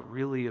until I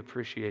really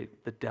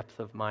appreciate the depth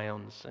of my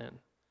own sin.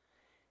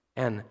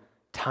 And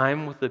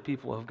time with the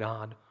people of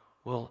God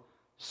will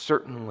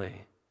certainly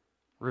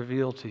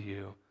reveal to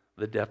you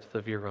the depth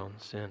of your own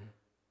sin.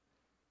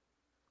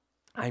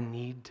 I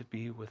need to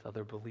be with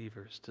other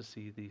believers to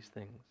see these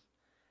things.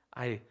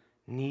 I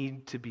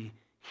need to be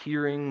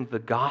hearing the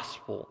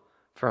gospel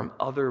from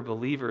other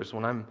believers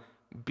when I'm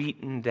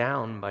beaten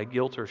down by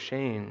guilt or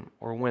shame,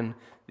 or when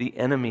the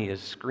enemy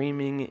is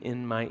screaming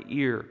in my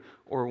ear,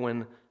 or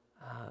when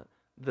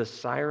the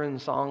siren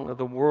song of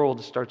the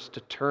world starts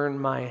to turn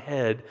my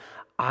head.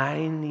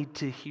 I need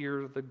to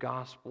hear the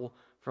gospel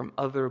from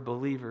other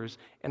believers,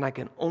 and I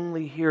can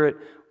only hear it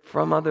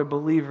from other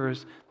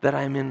believers that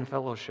I'm in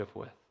fellowship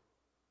with.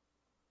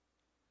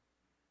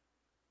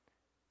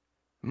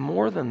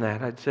 More than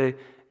that, I'd say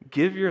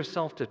give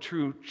yourself to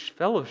true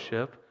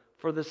fellowship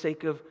for the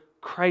sake of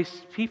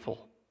Christ's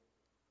people.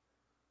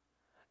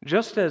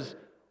 Just as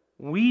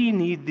we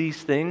need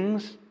these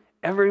things,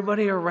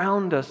 everybody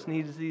around us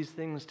needs these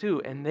things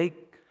too, and they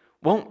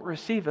won't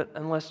receive it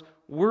unless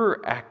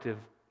we're active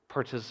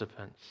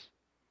participants.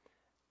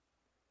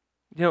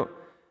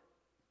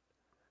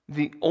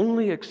 The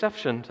only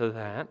exception to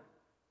that,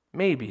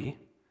 maybe,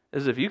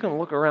 is if you can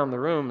look around the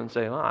room and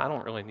say, well, I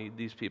don't really need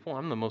these people.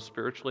 I'm the most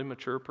spiritually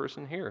mature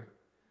person here.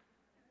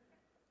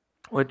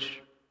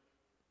 Which,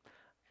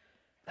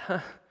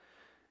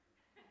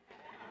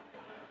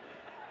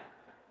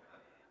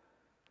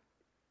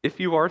 if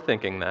you are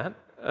thinking that,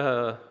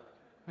 go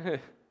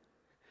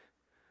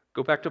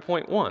back to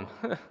point one.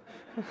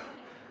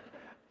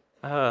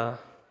 But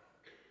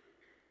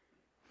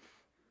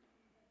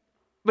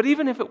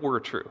even if it were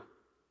true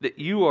that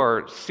you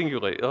are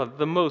singularly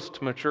the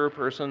most mature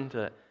person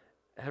to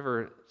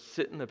ever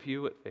sit in the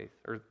pew at Faith,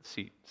 or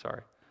seat,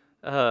 sorry,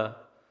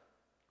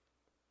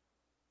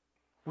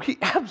 we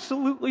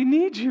absolutely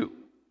need you.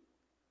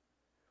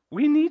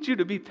 We need you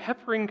to be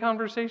peppering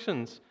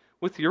conversations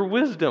with your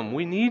wisdom.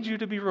 We need you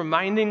to be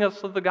reminding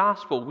us of the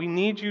gospel. We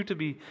need you to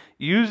be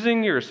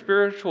using your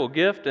spiritual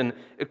gift and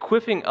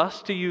equipping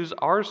us to use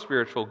our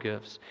spiritual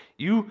gifts.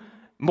 You,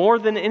 more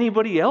than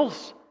anybody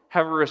else,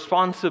 have a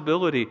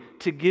responsibility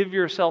to give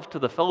yourself to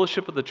the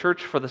fellowship of the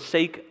church for the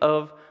sake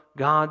of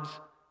God's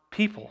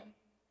people.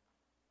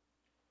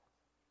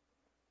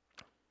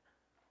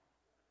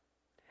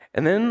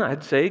 And then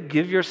I'd say,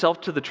 give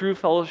yourself to the true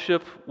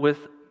fellowship with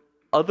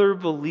other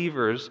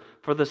believers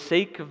for the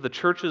sake of the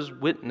church's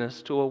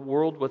witness to a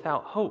world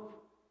without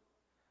hope.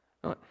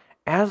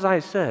 As I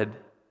said,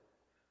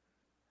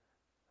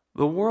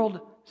 the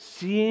world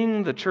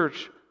seeing the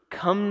church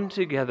come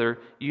together,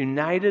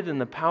 united in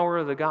the power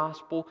of the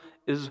gospel,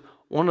 is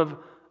one of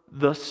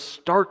the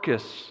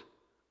starkest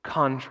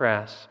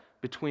contrasts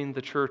between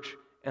the church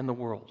and the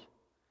world.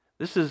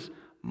 This is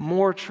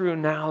more true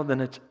now than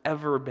it's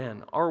ever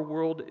been. Our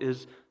world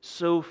is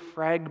so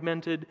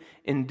fragmented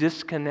and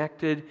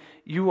disconnected.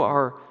 You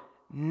are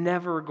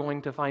never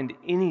going to find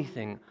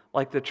anything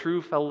like the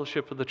true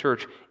fellowship of the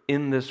church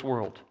in this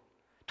world.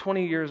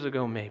 20 years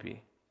ago,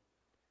 maybe.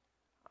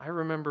 I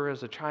remember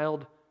as a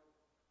child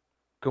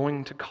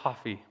going to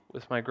coffee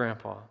with my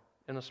grandpa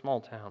in a small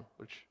town,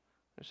 which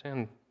they're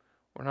saying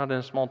we're not in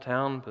a small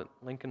town, but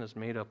Lincoln is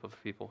made up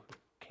of people who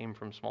came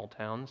from small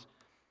towns.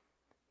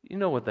 You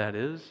know what that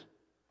is.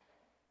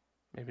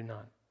 Maybe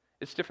not.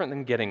 It's different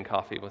than getting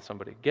coffee with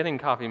somebody. Getting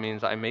coffee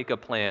means I make a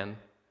plan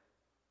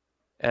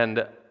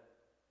and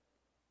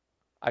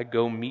I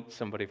go meet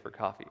somebody for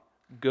coffee.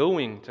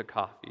 Going to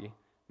coffee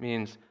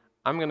means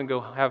I'm going to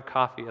go have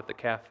coffee at the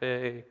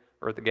cafe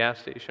or at the gas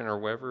station or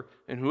wherever,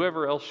 and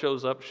whoever else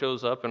shows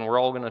up, and we're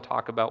all going to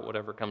talk about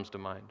whatever comes to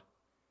mind.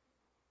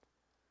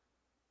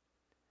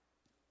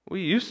 We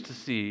used to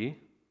see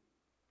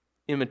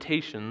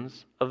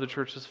imitations of the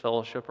church's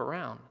fellowship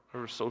around.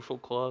 There were social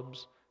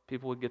clubs.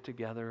 People would get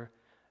together.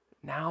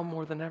 Now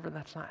more than ever,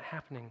 that's not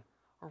happening.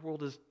 Our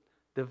world is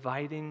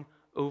dividing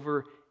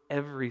over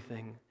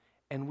everything.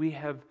 And we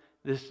have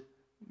this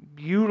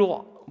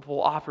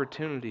beautiful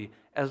opportunity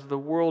as the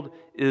world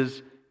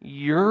is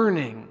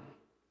yearning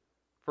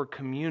for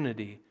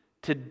community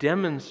to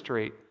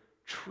demonstrate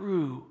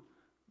true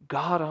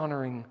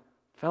God-honoring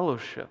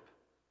fellowship,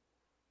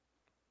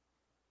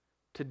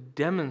 to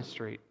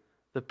demonstrate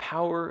the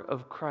power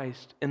of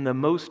Christ in the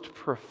most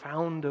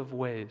profound of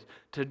ways,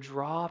 to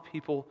draw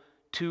people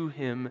to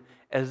Him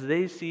as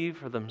they see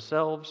for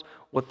themselves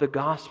what the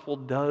gospel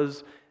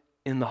does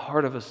in the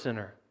heart of a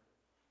sinner.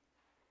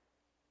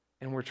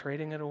 And we're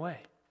trading it away.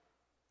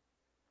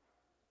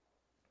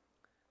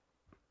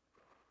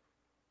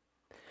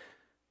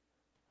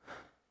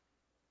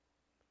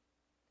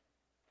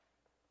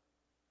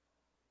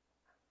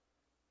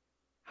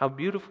 How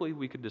beautifully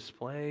we could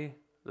display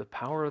the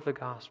power of the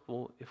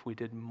gospel if we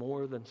did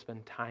more than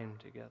spend time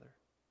together.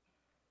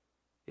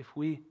 If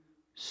we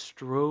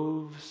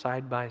strove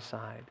side by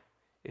side,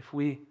 if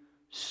we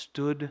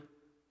stood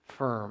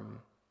firm,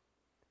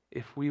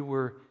 if we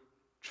were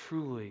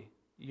truly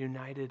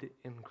united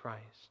in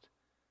Christ,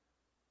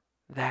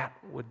 that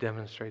would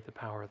demonstrate the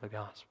power of the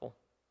gospel.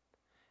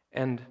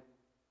 And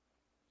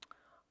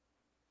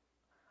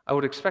I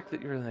would expect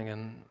that you're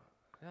thinking,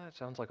 yeah, that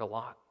sounds like a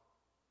lot.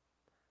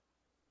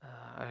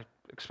 I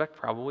expect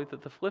probably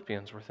that the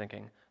Philippians were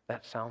thinking,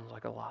 that sounds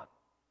like a lot.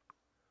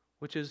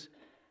 Which is,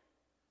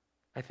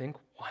 I think,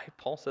 why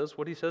Paul says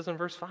what he says in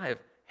verse 5.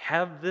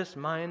 Have this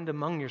mind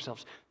among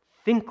yourselves.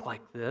 Think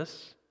like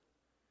this.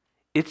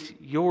 It's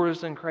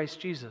yours in Christ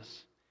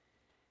Jesus.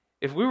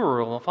 If we were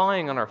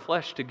relying on our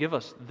flesh to give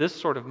us this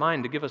sort of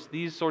mind, to give us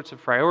these sorts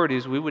of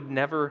priorities, we would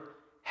never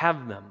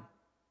have them.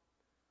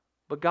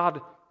 But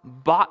God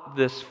bought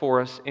this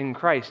for us in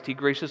Christ. He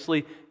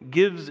graciously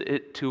gives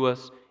it to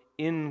us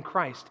in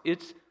Christ.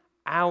 It's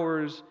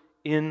ours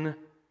in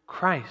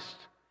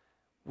Christ.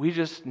 We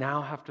just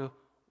now have to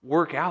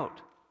work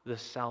out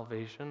this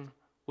salvation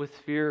with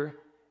fear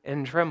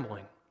and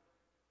trembling.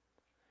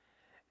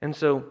 And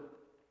so,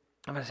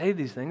 if I say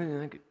these things, you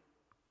think,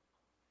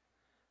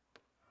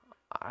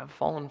 I've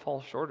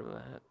fall short of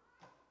that.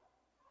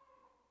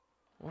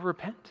 Well,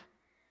 repent.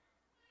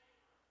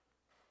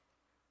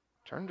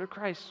 Turn to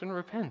Christ and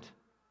repent.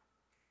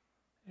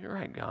 You're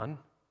right, God.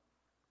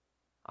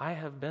 I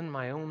have been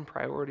my own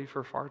priority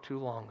for far too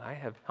long. I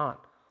have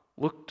not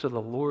looked to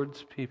the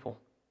Lord's people.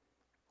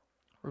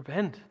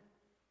 Repent.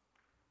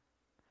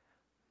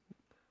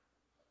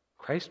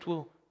 Christ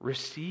will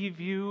receive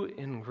you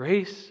in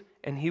grace,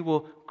 and He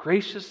will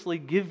graciously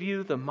give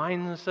you the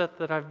mindset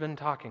that I've been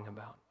talking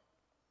about.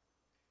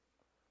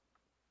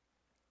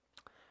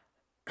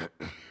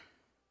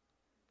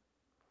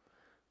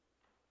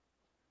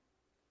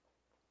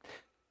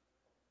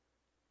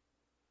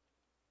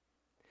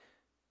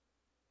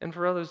 And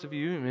for others of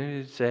you, maybe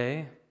you'd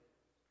say,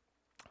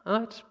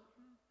 oh,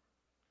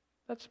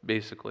 that's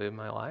basically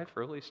my life,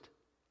 or at least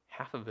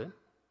half of it.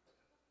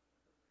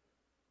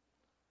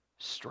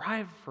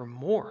 Strive for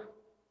more.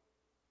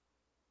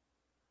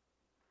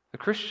 The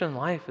Christian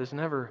life is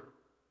never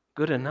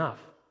good enough.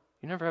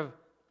 You never have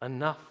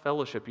enough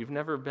fellowship. You've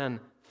never been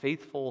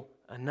faithful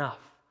enough.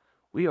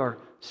 We are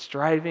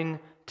striving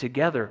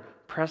together,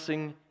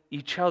 pressing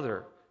each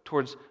other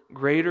towards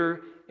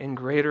greater and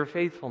greater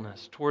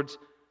faithfulness, towards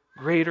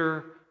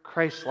greater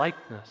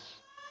Christ-likeness.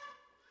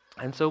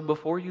 And so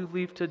before you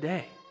leave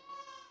today,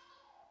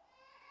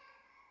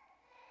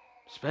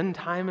 spend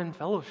time in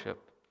fellowship.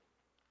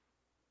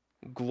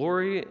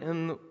 Glory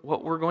in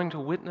what we're going to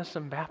witness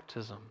in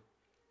baptism.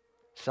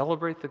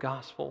 Celebrate the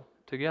gospel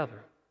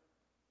together.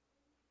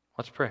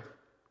 Let's pray.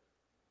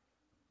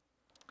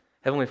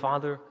 Heavenly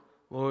Father,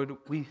 Lord,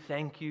 we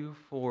thank you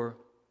for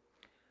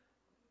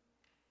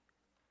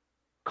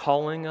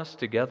calling us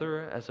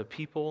together as a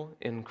people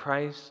in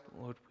Christ.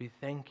 Lord, we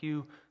thank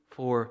you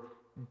for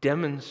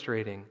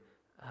demonstrating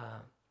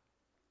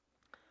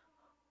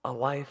a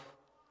life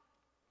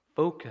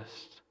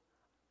focused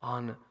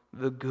on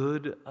the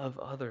good of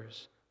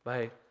others,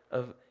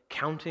 of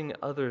counting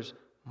others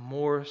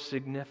more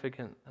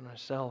significant than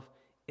ourselves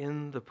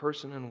in the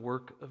person and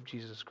work of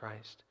Jesus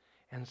Christ.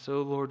 And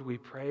so, Lord, we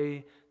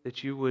pray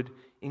that you would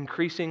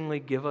increasingly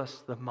give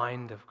us the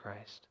mind of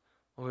Christ.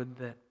 Lord,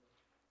 that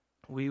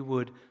we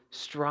would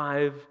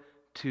strive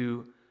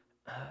to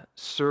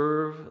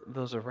serve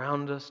those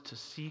around us, to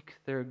seek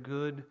their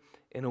good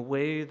in a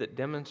way that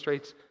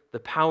demonstrates the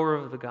power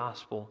of the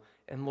gospel.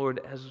 And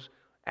Lord,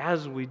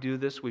 as we do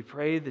this, we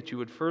pray that you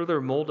would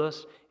further mold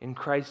us in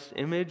Christ's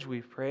image.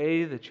 We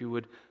pray that you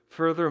would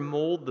further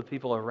mold the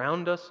people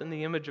around us in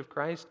the image of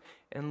Christ.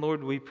 And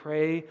Lord, we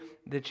pray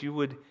that you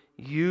would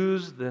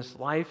use this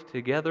life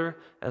together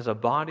as a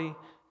body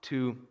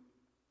to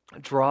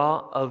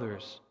draw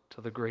others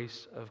to the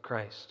grace of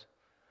Christ.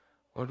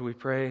 Lord, we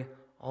pray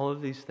all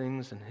of these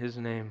things in His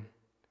name.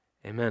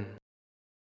 Amen.